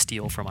want to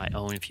steal for my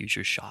own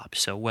future shop.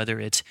 So whether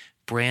it's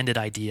branded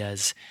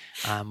ideas,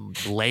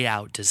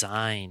 layout,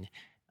 design,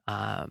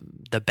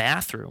 the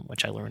bathroom,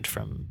 which I learned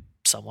from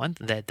someone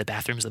that the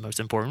bathroom is the most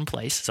important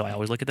place. So I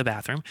always look at the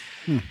bathroom,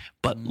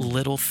 but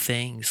little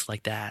things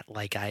like that.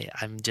 Like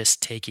I'm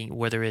just taking,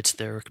 whether it's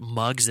their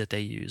mugs that they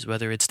use,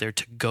 whether it's their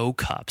to-go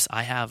cups.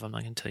 I'm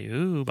not going to tell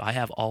you, but I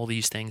have all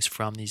these things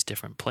from these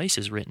different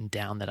places written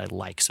down that I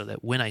like, so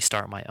that when I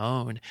start my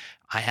own,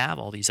 I have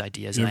all these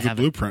ideas. You and have I have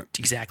the blueprint.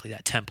 Exactly,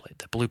 that template,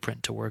 the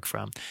blueprint to work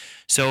from.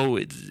 So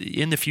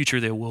in the future,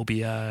 there will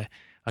be a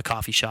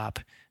coffee shop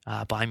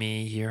by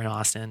me here in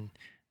Austin.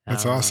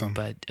 That's awesome.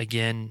 But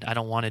again, I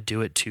don't want to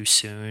do it too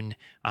soon.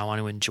 I want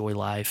to enjoy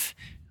life.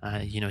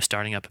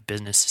 Starting up a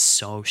business is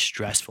so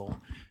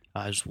stressful.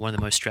 It's one of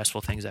the most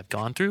stressful things I've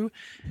gone through.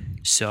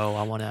 So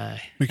I want to.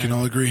 We can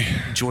all agree.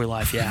 Enjoy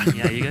life. Yeah,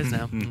 you guys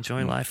know.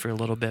 Enjoy life for a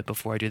little bit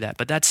before I do that.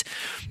 But that's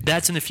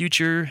in the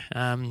future.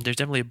 There's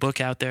definitely a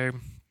book out there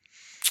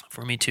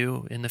for me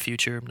too in the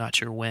future. I'm not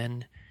sure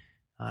when.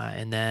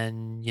 And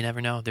then you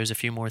never know. There's a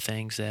few more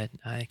things that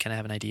I kind of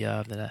have an idea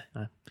of that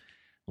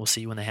we'll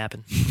see when they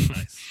happen.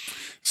 Nice.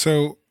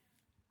 So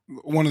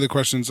one of the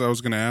questions I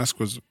was going to ask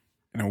was,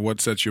 what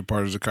sets you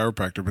apart as a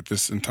chiropractor? But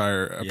this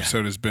entire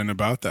episode has been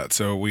about that.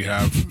 So we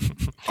have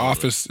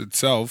office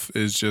itself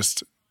is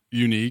just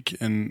unique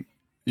and,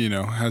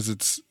 has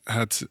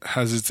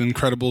its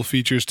incredible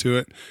features to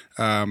it.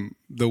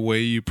 The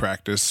way you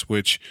practice,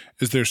 which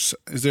is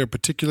there a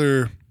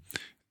particular,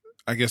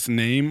 I guess,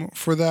 name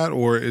for that,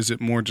 or is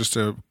it more just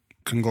a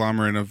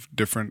conglomerate of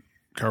different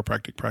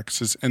chiropractic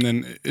practices? And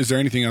then is there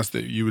anything else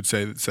that you would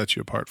say that sets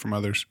you apart from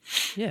others?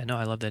 Yeah, no,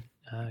 I love that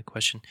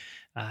question.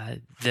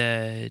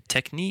 The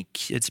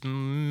technique, it's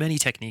many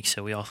techniques.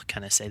 So we all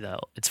kind of say that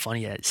it's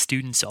funny that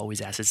students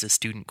always ask, it's a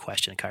student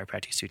question, a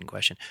chiropractic student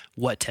question.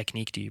 What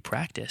technique do you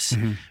practice?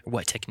 Or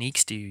what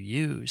techniques do you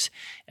use?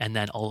 And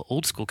then all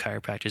old school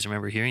chiropractors,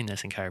 remember hearing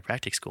this in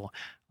chiropractic school,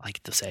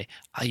 like they'll say,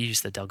 I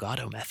use the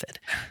Delgado method.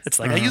 It's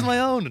like, I use my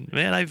own,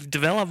 man. I've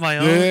developed my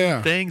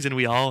own things, and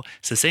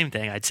it's the same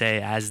thing. I'd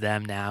say as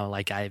them now,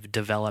 like I've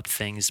developed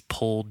things,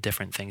 pulled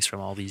different things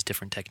from all these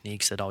different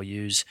techniques that I'll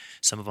use.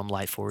 Some of them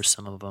light force,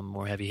 some of them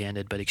more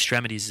heavy-handed, but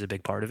extremities is a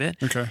big part of it.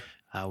 Okay.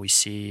 We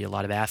see a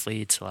lot of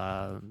athletes,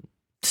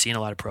 seeing a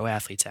lot of pro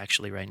athletes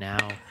actually right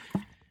now.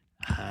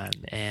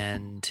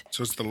 And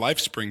so it's the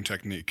LifeSpring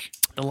technique.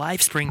 The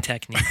LifeSpring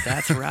technique.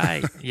 That's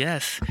right.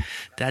 Yes,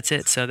 that's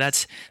it. So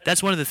that's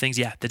one of the things,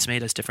 that's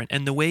made us different.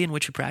 And the way in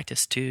which we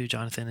practice too,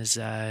 Jonathan, is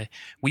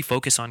we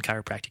focus on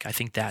chiropractic. I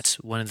think that's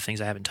one of the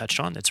things I haven't touched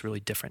on that's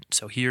really different.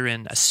 So here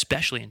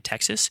especially in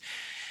Texas,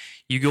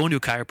 you go into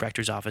a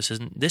chiropractor's office,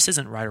 and this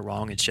isn't right or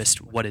wrong. It's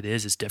just what it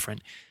is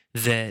different.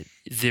 That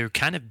they're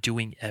kind of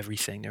doing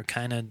everything. They're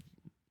kind of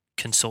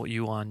consult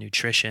you on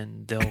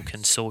nutrition. They'll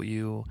consult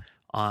you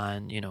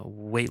on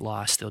weight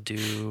loss. They'll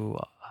do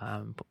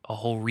a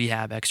whole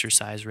rehab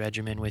exercise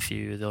regimen with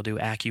you. They'll do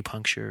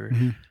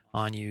acupuncture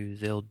on you.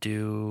 They'll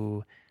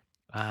do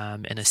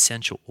an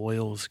essential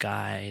oils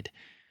guide.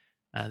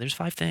 There's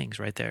 5 things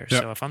right there.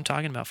 Yep. So if I'm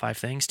talking about 5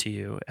 things to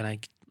you and I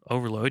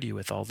overload you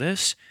with all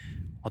this,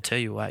 I'll tell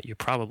you what, you're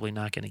probably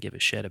not going to give a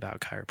shit about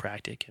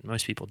chiropractic. And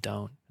most people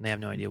don't, and they have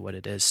no idea what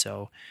it is.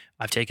 So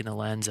I've taken the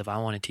lens of I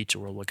want to teach the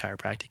world what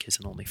chiropractic is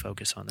and only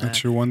focus on that.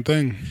 That's your one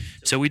thing.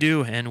 So we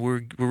do, and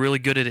we're really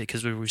good at it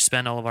because we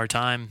spend all of our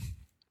time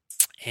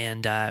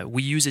And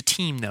we use a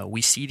team, though.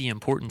 We see the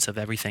importance of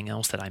everything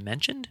else that I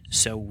mentioned.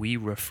 So we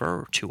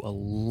refer to a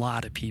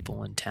lot of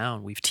people in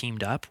town. We've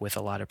teamed up with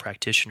a lot of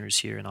practitioners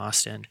here in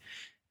Austin.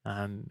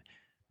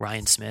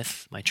 Ryan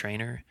Smith, my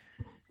trainer,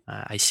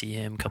 I see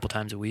him a couple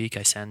times a week.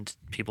 I send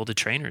people to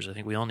trainers. I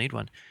think we all need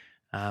one.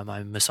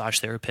 My massage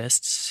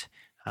therapists,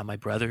 my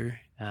brother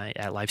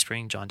at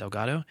LifeSpring, John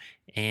Delgado,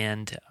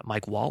 and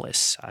Mike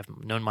Wallace. I've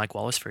known Mike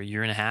Wallace for a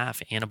year and a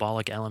half.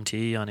 Anabolic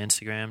LMT on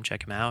Instagram.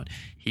 Check him out.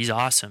 He's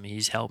awesome.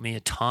 He's helped me a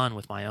ton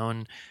with my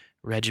own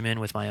regimen,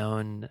 with my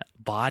own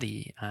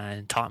body,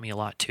 and taught me a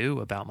lot too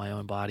about my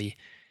own body.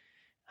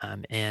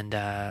 And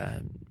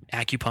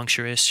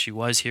acupuncturist. She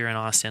was here in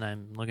Austin.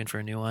 I'm looking for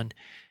a new one.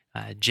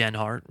 Jen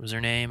Hart was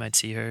her name. I'd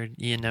see her.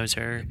 Ian knows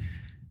her.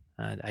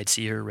 I'd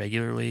see her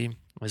regularly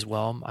as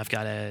well. I've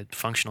got a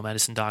functional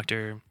medicine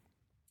doctor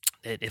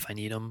that if I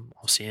need him,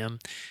 I'll see him.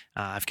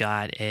 I've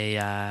got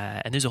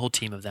and there's a whole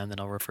team of them that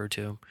I'll refer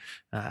to.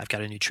 I've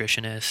got a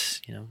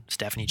nutritionist,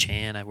 Stephanie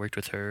Chan. I worked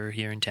with her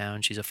here in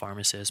town. She's a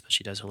pharmacist, but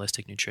she does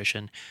holistic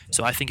nutrition.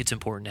 So I think it's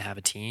important to have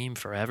a team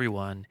for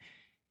everyone,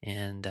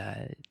 and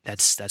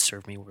that's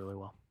served me really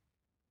well.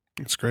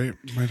 That's great.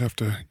 Might have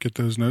to get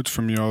those notes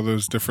from you, all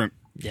those different.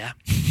 Yeah.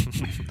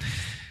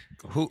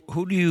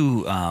 Who do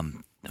you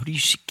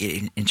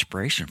get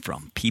inspiration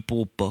from?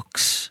 People,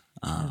 books,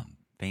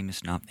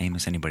 famous, not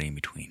famous, anybody in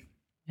between?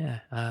 Yeah,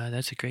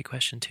 that's a great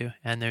question too.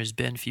 And there's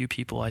been few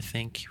people, I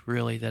think,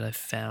 really that I've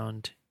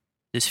found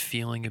this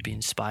feeling of being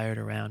inspired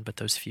around, but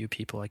those few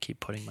people I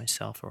keep putting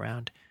myself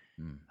around.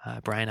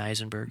 Brian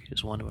Eisenberg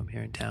is one of them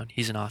here in town.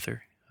 He's an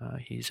author.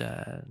 He's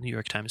a New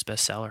York Times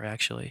bestseller,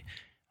 actually.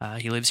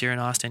 He lives here in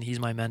Austin. He's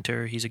my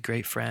mentor. He's a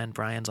great friend.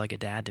 Brian's like a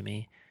dad to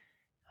me.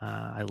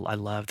 I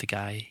love the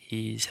guy.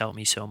 He's helped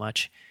me so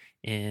much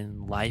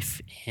in life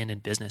and in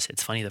business.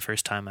 It's funny, the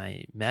first time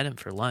I met him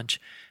for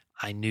lunch,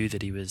 I knew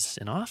that he was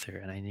an author,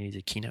 and I knew he's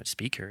a keynote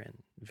speaker and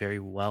very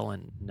well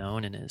and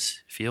known in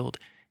his field.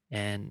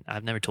 And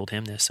I've never told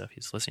him this, so if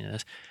he's listening to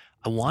this,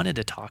 I wanted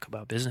to talk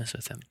about business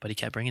with him, but he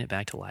kept bringing it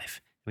back to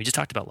life. We just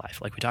talked about life.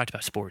 Like, we talked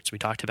about sports. We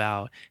talked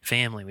about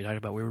family. We talked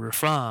about where we were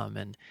from.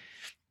 And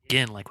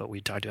again, like what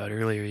we talked about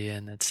earlier,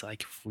 Ian, it's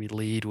like we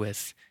lead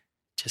with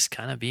just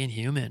kind of being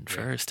human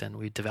first, and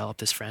we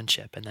developed this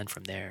friendship. And then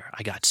from there,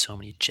 I got so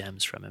many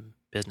gems from him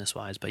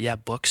business-wise. But yeah,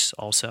 books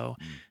also.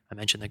 I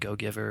mentioned The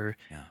Go-Giver.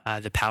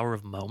 The Power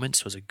of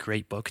Moments was a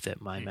great book that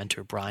my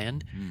mentor,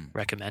 Brian,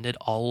 recommended,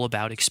 all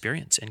about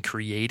experience and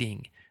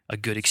creating a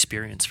good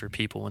experience for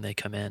people when they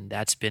come in.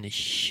 That's been a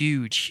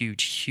huge,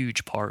 huge,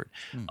 huge part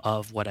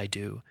of what I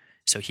do.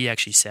 So he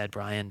actually said,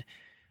 Brian,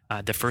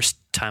 the first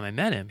time I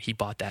met him, he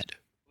bought that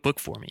book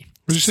for me.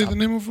 What did you say the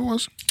name of it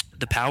was?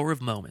 The Power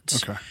of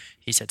Moments. Okay.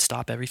 He said,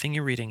 stop everything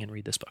you're reading and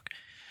read this book.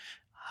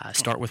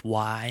 Start with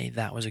Why.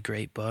 That was a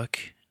great book.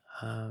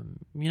 A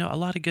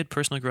lot of good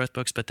personal growth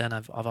books, but then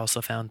I've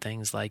also found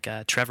things like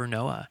Trevor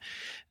Noah,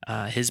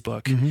 his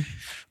book,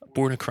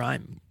 Born a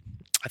Crime.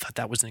 I thought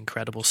that was an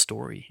incredible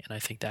story, and I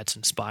think that's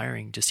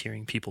inspiring, just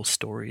hearing people's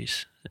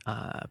stories.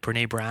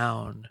 Brene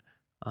Brown,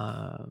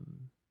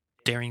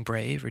 Daring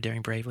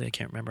Bravely, I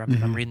can't remember.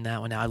 I'm reading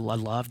that one now. I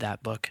love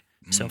that book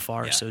so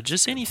far. Yeah. So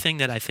just anything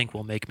that I think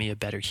will make me a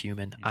better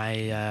human.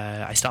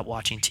 I stopped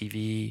watching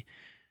TV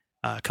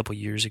a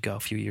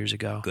few years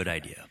ago. Good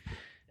idea.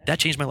 That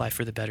changed my life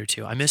for the better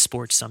too. I miss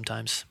sports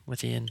sometimes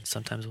with Ian.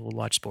 Sometimes we'll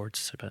watch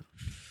sports, but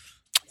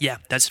yeah,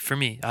 that's for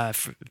me.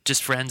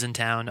 Just friends in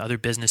town, other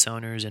business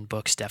owners, and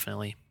books,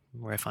 definitely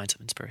where I find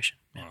some inspiration.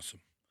 Yeah. Awesome.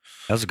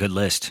 That was a good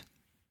list.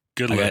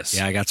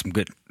 I got some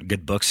good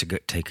books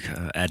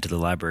to add to the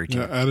library too.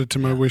 Yeah, add it to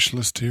my wish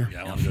list here.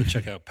 Yeah, I want to go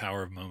check out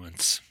Power of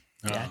Moments.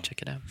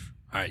 Check it out.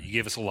 All right, you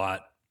gave us a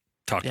lot.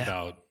 Talked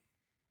about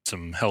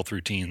some health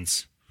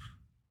routines,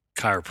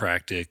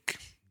 chiropractic,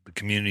 the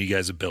community you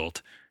guys have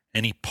built.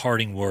 Any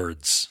parting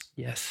words?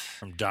 Yes.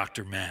 From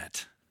Dr.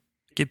 Matt?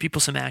 Give people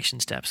some action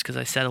steps, because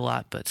I said a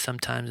lot, but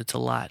sometimes it's a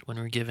lot when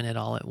we're giving it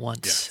all at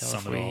once. Yeah, so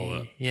sum it all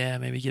up. Yeah,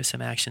 maybe give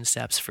some action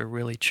steps for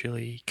really,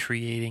 truly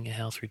creating a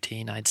health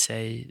routine. I'd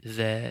say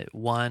that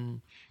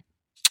 1,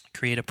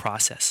 create a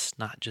process,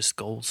 not just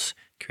goals.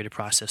 Create a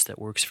process that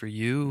works for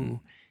you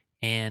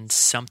and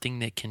something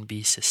that can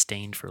be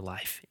sustained for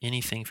life.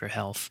 Anything for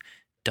health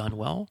done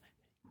well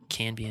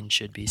can be and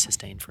should be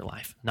sustained for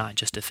life, not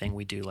just a thing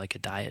we do like a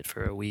diet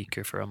for a week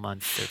or for a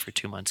month or for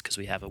 2 months because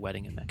we have a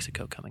wedding in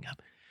Mexico coming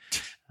up.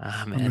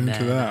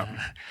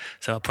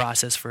 So a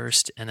process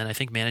first, and then I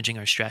think managing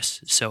our stress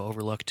is so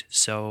overlooked.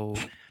 So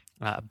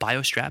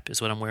BioStrap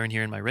is what I'm wearing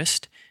here in my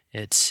wrist.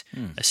 It's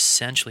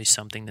essentially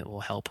something that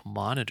will help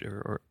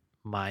monitor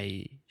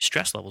my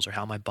stress levels or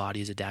how my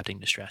body is adapting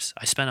to stress.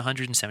 I spent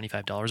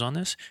 $175 on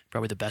this,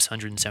 probably the best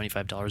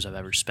 $175 I've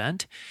ever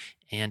spent.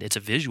 And it's a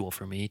visual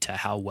for me to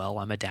how well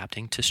I'm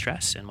adapting to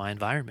stress in my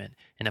environment.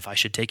 And if I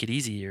should take it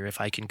easy or if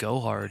I can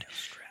go hard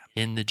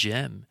in the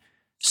gym.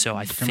 So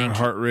I think looking at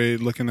heart rate,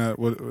 looking at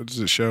what does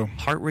it show?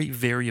 Heart rate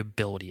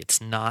variability.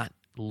 It's not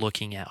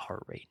looking at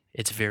heart rate.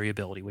 It's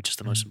variability, which is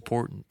the most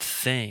important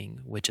thing,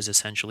 which is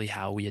essentially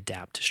how we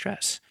adapt to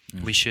stress.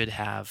 We should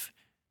have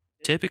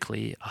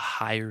typically a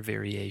higher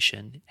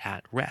variation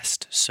at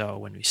rest. So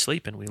when we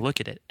sleep and we look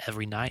at it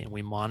every night and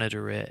we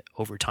monitor it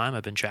over time,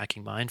 I've been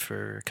tracking mine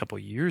for a couple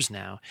of years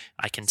now.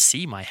 I can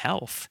see my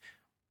health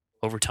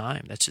over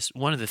time. That's just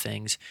one of the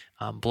things.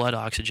 Blood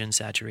oxygen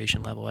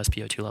saturation level,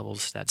 SpO2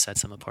 levels, that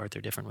sets them apart.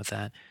 They're different with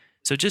that.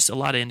 So just a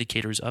lot of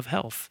indicators of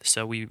health.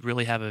 So we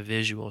really have a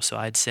visual. So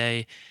I'd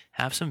say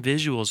have some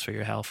visuals for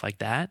your health like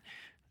that,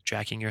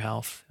 tracking your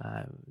health,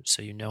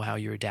 so you know how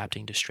you're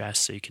adapting to stress,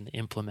 so you can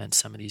implement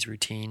some of these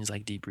routines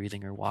like deep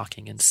breathing or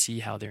walking and see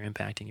how they're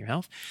impacting your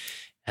health.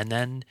 And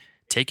then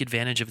take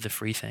advantage of the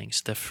free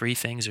things. The free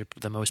things are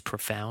the most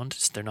profound.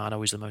 They're not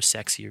always the most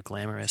sexy or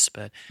glamorous,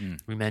 but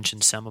we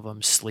mentioned some of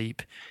them.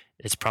 Sleep.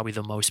 It's probably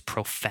the most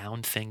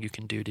profound thing you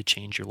can do to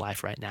change your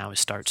life right now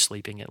is start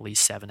sleeping at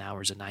least 7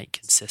 hours a night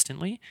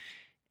consistently.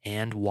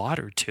 And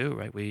water too,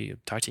 right? We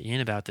talked to Ian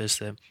about this,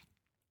 that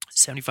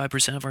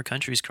 75% of our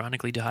country is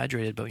chronically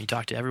dehydrated, but when you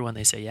talk to everyone,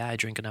 they say, yeah, I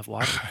drink enough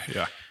water.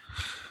 Yeah.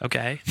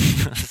 Okay.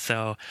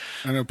 So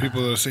I know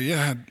people that'll say,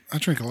 yeah, I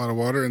drink a lot of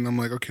water. And I'm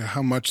like, okay,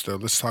 how much though?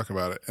 Let's talk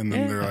about it. And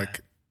then they're like,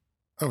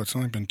 oh, it's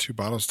only been 2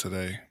 bottles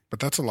today. But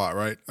that's a lot,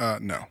 right?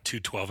 No.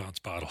 2 12-ounce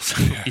bottles.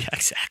 yeah,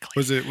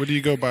 exactly. What do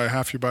you go by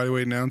half your body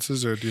weight in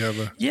ounces, or do you have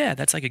a? Yeah,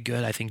 that's like a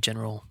good, I think,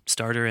 general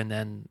starter. And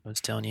then I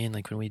was telling Ian,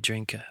 like when we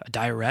drink a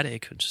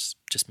diuretic, which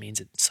just means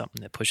it's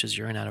something that pushes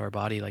urine out of our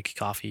body, like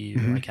coffee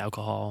or like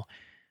alcohol,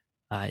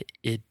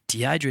 it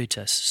dehydrates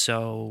us.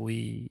 So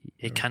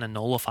it kind of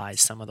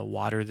nullifies some of the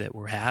water that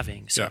we're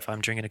having. So if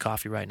I'm drinking a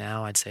coffee right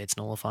now, I'd say it's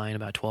nullifying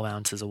about 12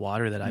 ounces of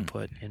water that I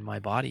put in my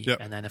body. Yep.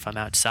 And then if I'm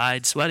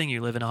outside sweating,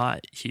 you live in a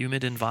hot,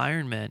 humid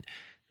environment,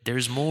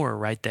 there's more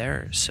right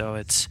there. So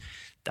it's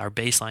our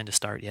baseline to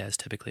start, is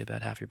typically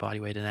about half your body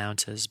weight in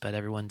ounces, but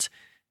everyone's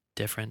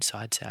different. So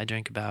I'd say I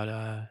drink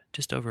about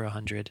just over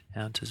 100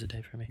 ounces a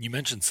day for me. You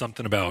mentioned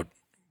something about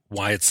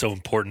why it's so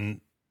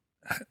important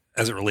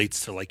as it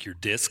relates to like your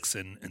discs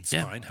and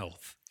spine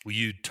health. Will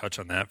you touch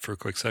on that for a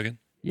quick second?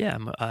 Yeah.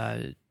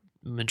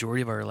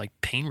 Majority of our like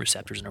pain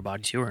receptors in our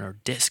body too are in our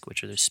disc,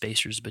 which are the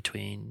spacers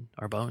between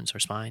our bones, our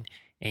spine.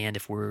 And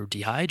if we're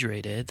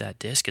dehydrated, that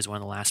disc is one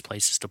of the last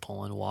places to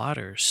pull in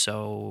water.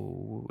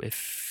 So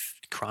if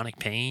chronic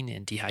pain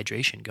and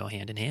dehydration go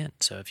hand in hand.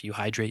 So if you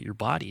hydrate your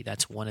body,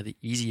 that's one of the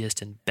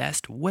easiest and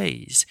best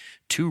ways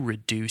to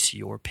reduce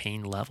your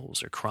pain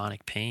levels or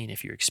chronic pain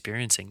if you're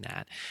experiencing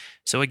that.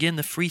 So again,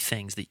 the free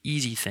things, the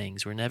easy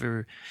things, were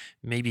never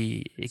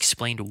maybe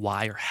explained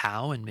why or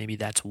how, and maybe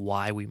that's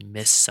why we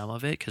miss some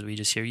of it, because we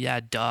just hear, yeah,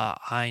 duh,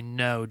 I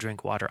know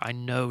drink water, I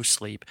know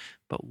sleep,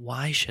 but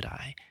why should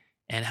I?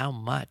 And how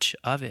much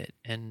of it?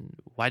 And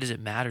why does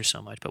it matter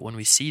so much? But when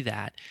we see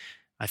that,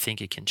 I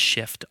think it can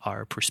shift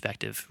our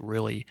perspective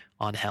really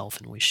on health,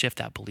 and we shift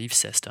that belief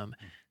system,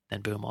 then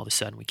boom, all of a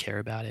sudden we care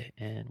about it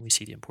and we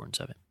see the importance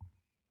of it.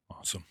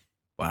 Awesome.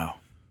 Wow.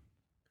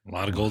 A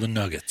lot of golden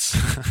nuggets.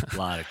 A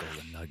lot of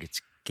golden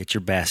nuggets. Get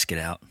your basket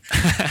out.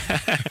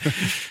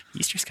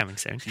 Easter's coming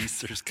soon.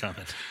 Easter's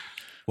coming.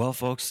 Well,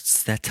 folks,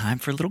 it's that time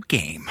for a little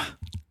game.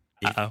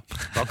 Uh-oh.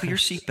 Buckle your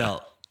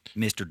seatbelt,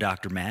 Mr.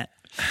 Dr. Matt.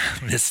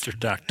 Mr.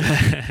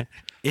 Doctor.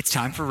 It's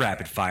time for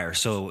rapid fire.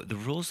 So the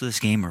rules of this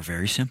game are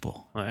very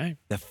simple. All right.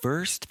 The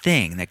first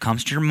thing that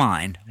comes to your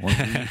mind when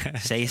we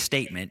say a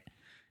statement,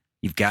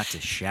 you've got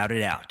to shout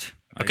it out.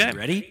 Are you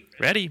ready?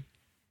 Ready.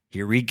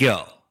 Here we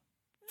go.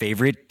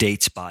 Favorite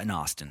date spot in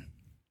Austin?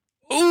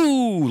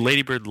 Ooh,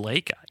 Lady Bird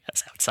Lake.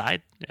 That's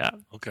outside. Yeah.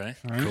 Okay.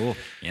 Cool.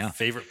 Yeah.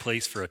 Favorite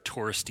place for a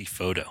touristy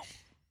photo?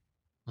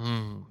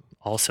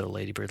 Also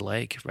Lady Bird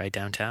Lake, right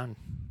downtown.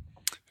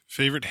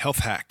 Favorite health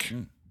hack?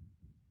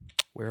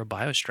 Wear a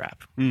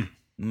biostrap.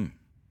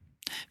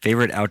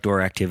 Favorite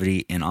outdoor activity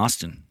in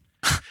Austin?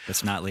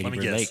 That's not Lady Let me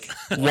Bird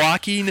guess. Lake.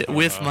 Walking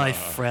with my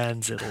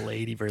friends at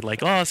Lady Bird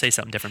Lake. Oh, I'll say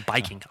something different.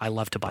 Biking. I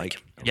love to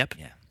bike. Yep.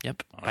 Yeah.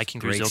 Yep. Biking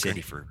through Great Zilker.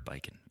 city for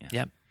biking. Yeah.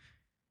 Yep.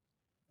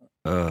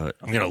 I'm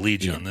going to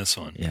lead you on this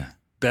one. Yeah.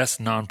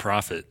 Best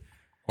nonprofit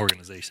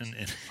organization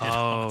in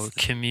Austin.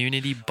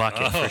 Community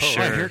Bucket for I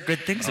sure. hear good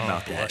things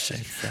about that.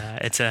 blushing.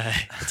 It's a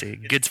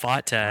good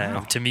spot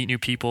to meet new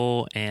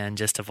people and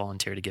just to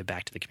volunteer to give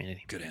back to the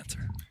community. Good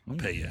answer. I'll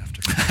pay you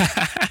after.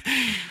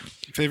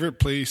 Favorite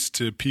place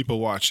to people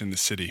watch in the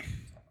city?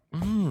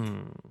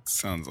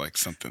 Sounds like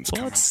something's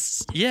coming.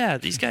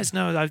 These guys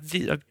know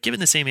I've given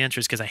the same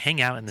answers because I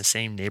hang out in the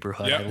same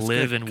neighborhood. Yeah, I it's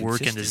live good. and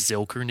work in the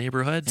Consistent. Zilker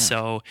neighborhood,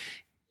 so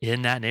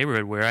in that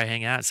neighborhood where I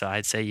hang out, so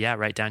I'd say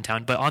right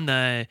downtown. But on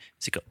the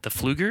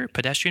Pfluger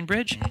pedestrian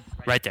bridge,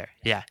 right there.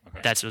 Yeah,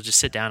 we'll just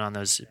sit down on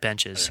those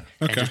benches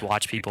and just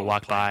watch people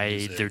walk by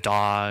music. their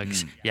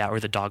dogs. Or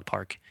the dog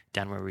park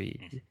down where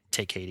we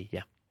take Katie.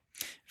 Yeah.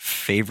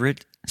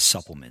 Favorite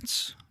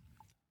supplements?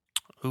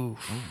 Ooh.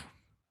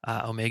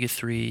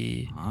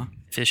 Omega-3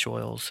 fish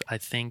oils. I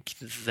think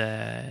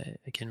the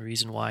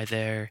reason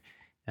why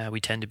we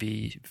tend to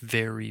be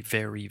very,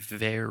 very,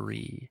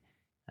 very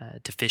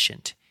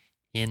deficient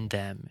in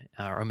them.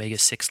 Our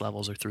omega-6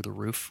 levels are through the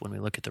roof. When we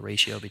look at the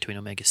ratio between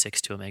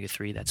omega-6 to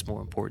omega-3, that's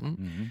more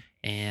important. Mm-hmm.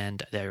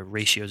 And their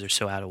ratios are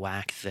so out of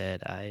whack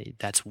that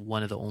that's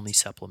one of the only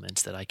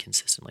supplements that I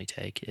consistently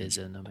take is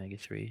an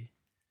omega-3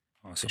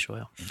 Awesome. fish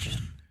oil.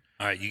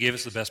 All right, you gave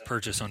us the best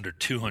purchase under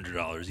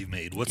 $200 you've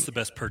made. What's the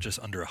best purchase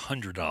under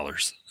 $100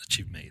 that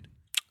you've made?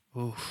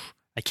 Oof.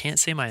 I can't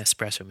say my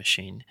espresso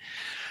machine.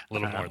 A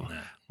little more than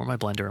that. Or my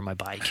blender or my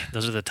bike.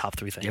 Those are the top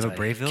three things You have a I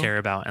Brayville? care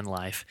about in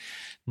life.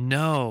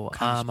 No, What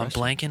kind of I'm espresso?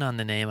 blanking on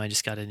the name. I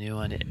just got a new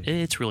one.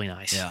 It's really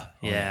nice. Yeah. Oh,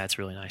 yeah, yeah. it's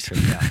really nice.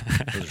 Yeah,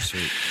 those are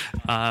sweet.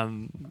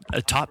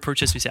 A top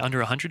purchase, we say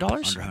under $100?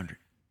 Under 100.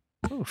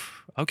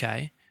 Oof,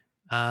 okay.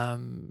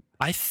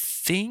 I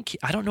think,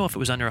 I don't know if it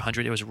was under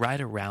 100. It was right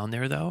around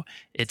there, though.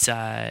 It's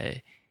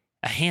a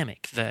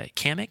hammock, the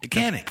Kammock. The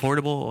Kammock.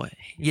 Portable.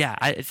 Yeah,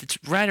 it's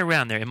right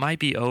around there. It might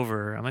be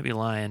over. I might be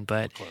lying,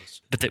 but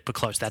Close. but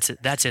close. That's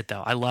it. That's it,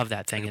 though. I love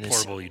that thing. Like and a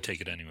it's- portable, you take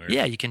it anywhere.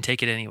 yeah, you can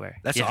take it anywhere.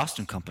 That's yeah. an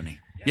Austin company.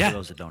 Yeah. For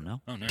those that don't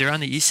know. Oh, nice. They're on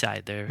the east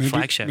side. They're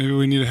flagship. Maybe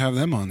we need to have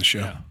them on the show.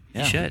 Yeah.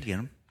 Yeah, should. we can get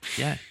 'em.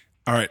 Yeah.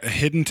 All right, a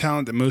hidden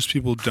talent that most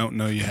people don't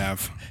know you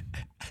have.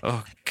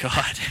 Oh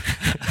God.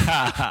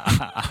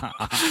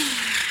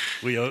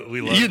 We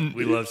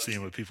love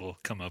seeing what people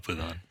come up with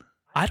on.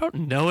 I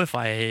don't know if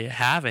I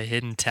have a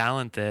hidden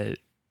talent that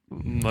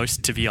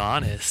to be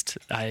honest,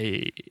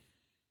 I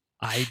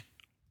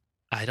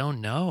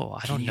don't know.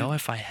 I don't know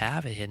if I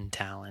have a hidden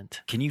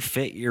talent. Can you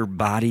fit your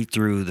body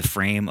through the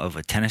frame of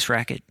a tennis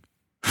racket?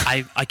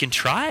 I can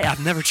try.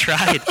 I've never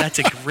tried. That's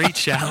a great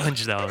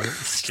challenge, though.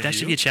 That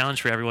should be a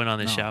challenge for everyone on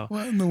the show.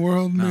 What in the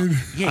world, man?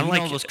 Yeah, I'm you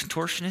like- know those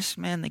contortionists,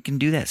 man, they can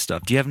do that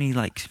stuff. Do you have any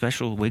like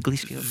special wiggly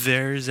skills?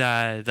 There's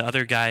the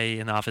other guy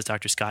in the office,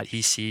 Dr. Scott.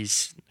 He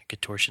sees a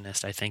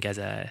contortionist, I think, as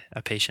a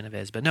patient of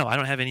his. But no, I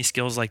don't have any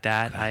skills like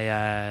that.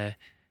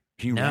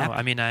 Can you No, rap?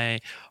 I mean, I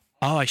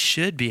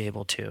should be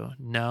able to.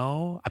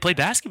 No, I played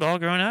basketball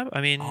growing up.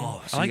 I mean,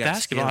 Oh, so I you like got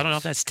basketball. I don't know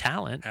if skills. that's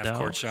talent, Half though.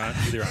 court shot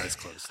with your eyes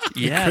closed.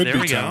 Yeah, Could there be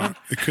we talent.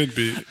 It could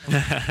be.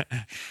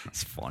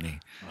 It's funny.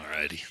 All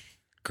righty.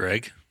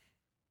 Greg,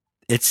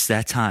 It's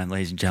that time,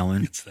 ladies and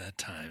gentlemen, it's that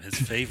time. His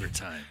favorite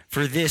time.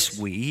 for this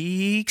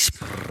week's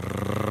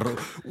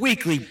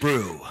weekly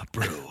brew.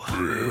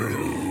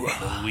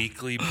 The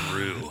weekly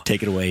brew.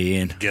 Take it away,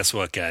 Ian. Guess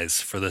what,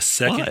 guys? For the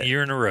second What?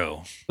 year in a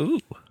row, Ooh,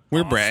 We're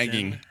Austin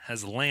bragging.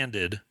 has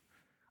landed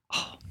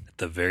at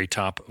the very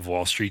top of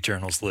Wall Street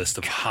Journal's list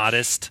of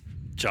hottest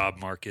job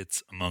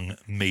markets among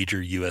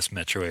major U.S.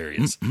 metro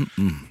areas.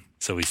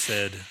 So we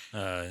said,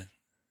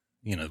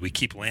 we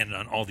keep landing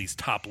on all these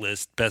top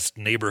lists, best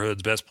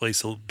neighborhoods, best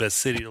place, best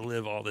city to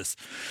live, all this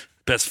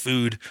best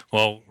food.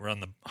 Well, we're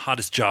on the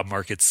hottest job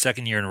market,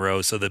 second year in a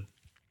row. So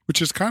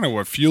Which is kind of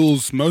what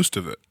fuels most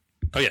of it.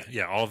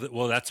 yeah, all of it.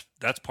 Well, that's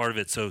part of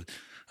it. So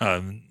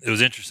it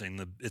was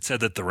interesting. It said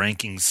that the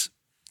rankings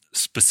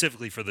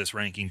specifically for this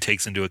ranking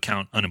takes into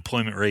account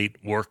unemployment rate,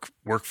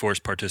 workforce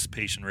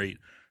participation rate,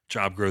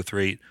 job growth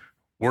rate,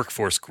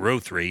 workforce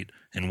growth rate,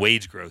 and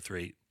wage growth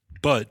rate.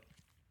 But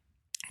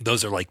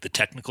those are like the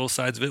technical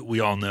sides of it. We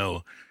all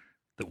know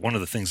that one of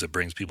the things that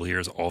brings people here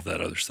is all of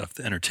that other stuff,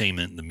 the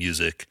entertainment, the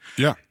music,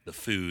 Yeah. the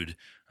food.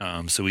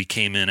 So we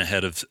came in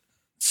ahead of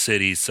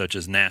cities such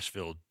as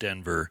Nashville,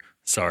 Denver,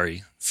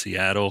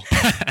 Seattle,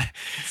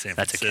 San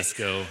That's okay.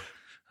 Francisco.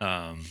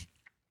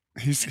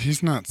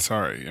 He's not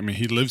sorry. I mean,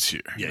 he lives here.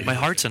 Yeah, my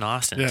heart's in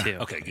Austin Yeah. too.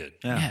 Okay, good.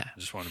 Yeah. I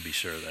just want to be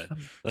sure of that.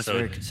 That's So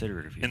very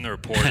considerate of you. in the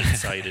report, it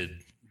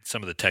cited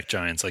some of the tech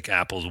giants like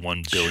Apple's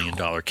 $1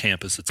 billion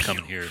campus that's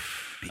coming here,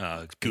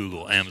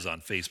 Google,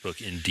 Amazon,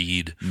 Facebook,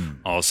 Indeed,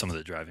 all some of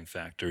the driving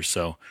factors.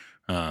 So,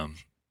 the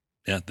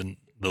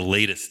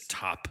latest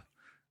top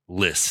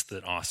list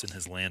that Austin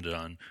has landed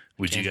on.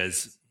 Would you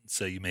guys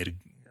say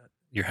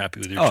you're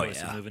happy with your Oh, choice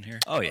yeah. of moving here?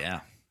 Oh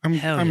yeah. I'm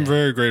Hell yeah.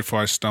 very grateful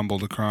I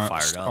stumbled across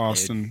Fired up,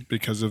 Austin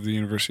because of the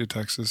University of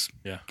Texas.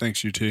 Yeah.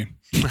 Thanks, UT.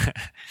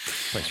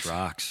 Place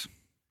rocks.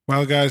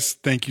 Well, guys,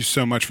 thank you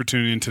so much for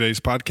tuning in today's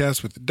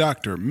podcast with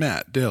Dr.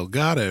 Matt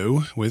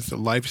Delgado with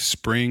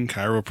LifeSpring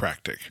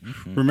Chiropractic.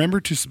 Remember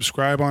to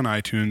subscribe on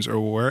iTunes or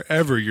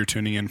wherever you're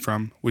tuning in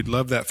from. We'd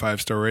love that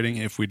 5-star rating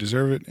if we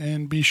deserve it.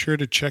 And be sure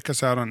to check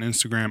us out on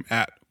Instagram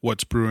at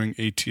What's Brewing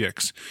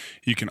ATX.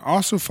 You can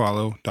also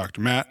follow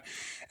Dr. Matt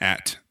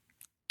at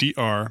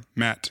Dr.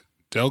 Matt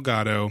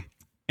Delgado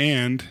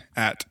and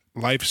at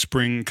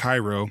LifeSpring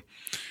Chiro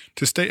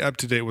to stay up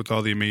to date with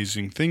all the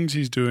amazing things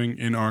he's doing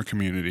in our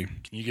community.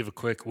 Can you give a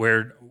quick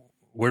where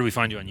do we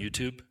find you on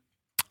YouTube?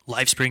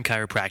 LifeSpring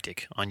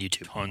Chiropractic on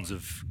YouTube. Tons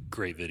of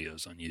great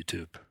videos on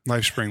YouTube.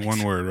 LifeSpring,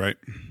 one word, right?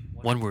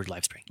 One word,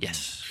 LifeSpring.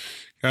 Yes.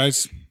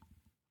 Guys,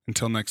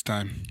 until next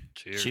time.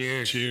 Cheers.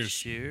 Cheers. Cheers.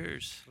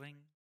 Cheers.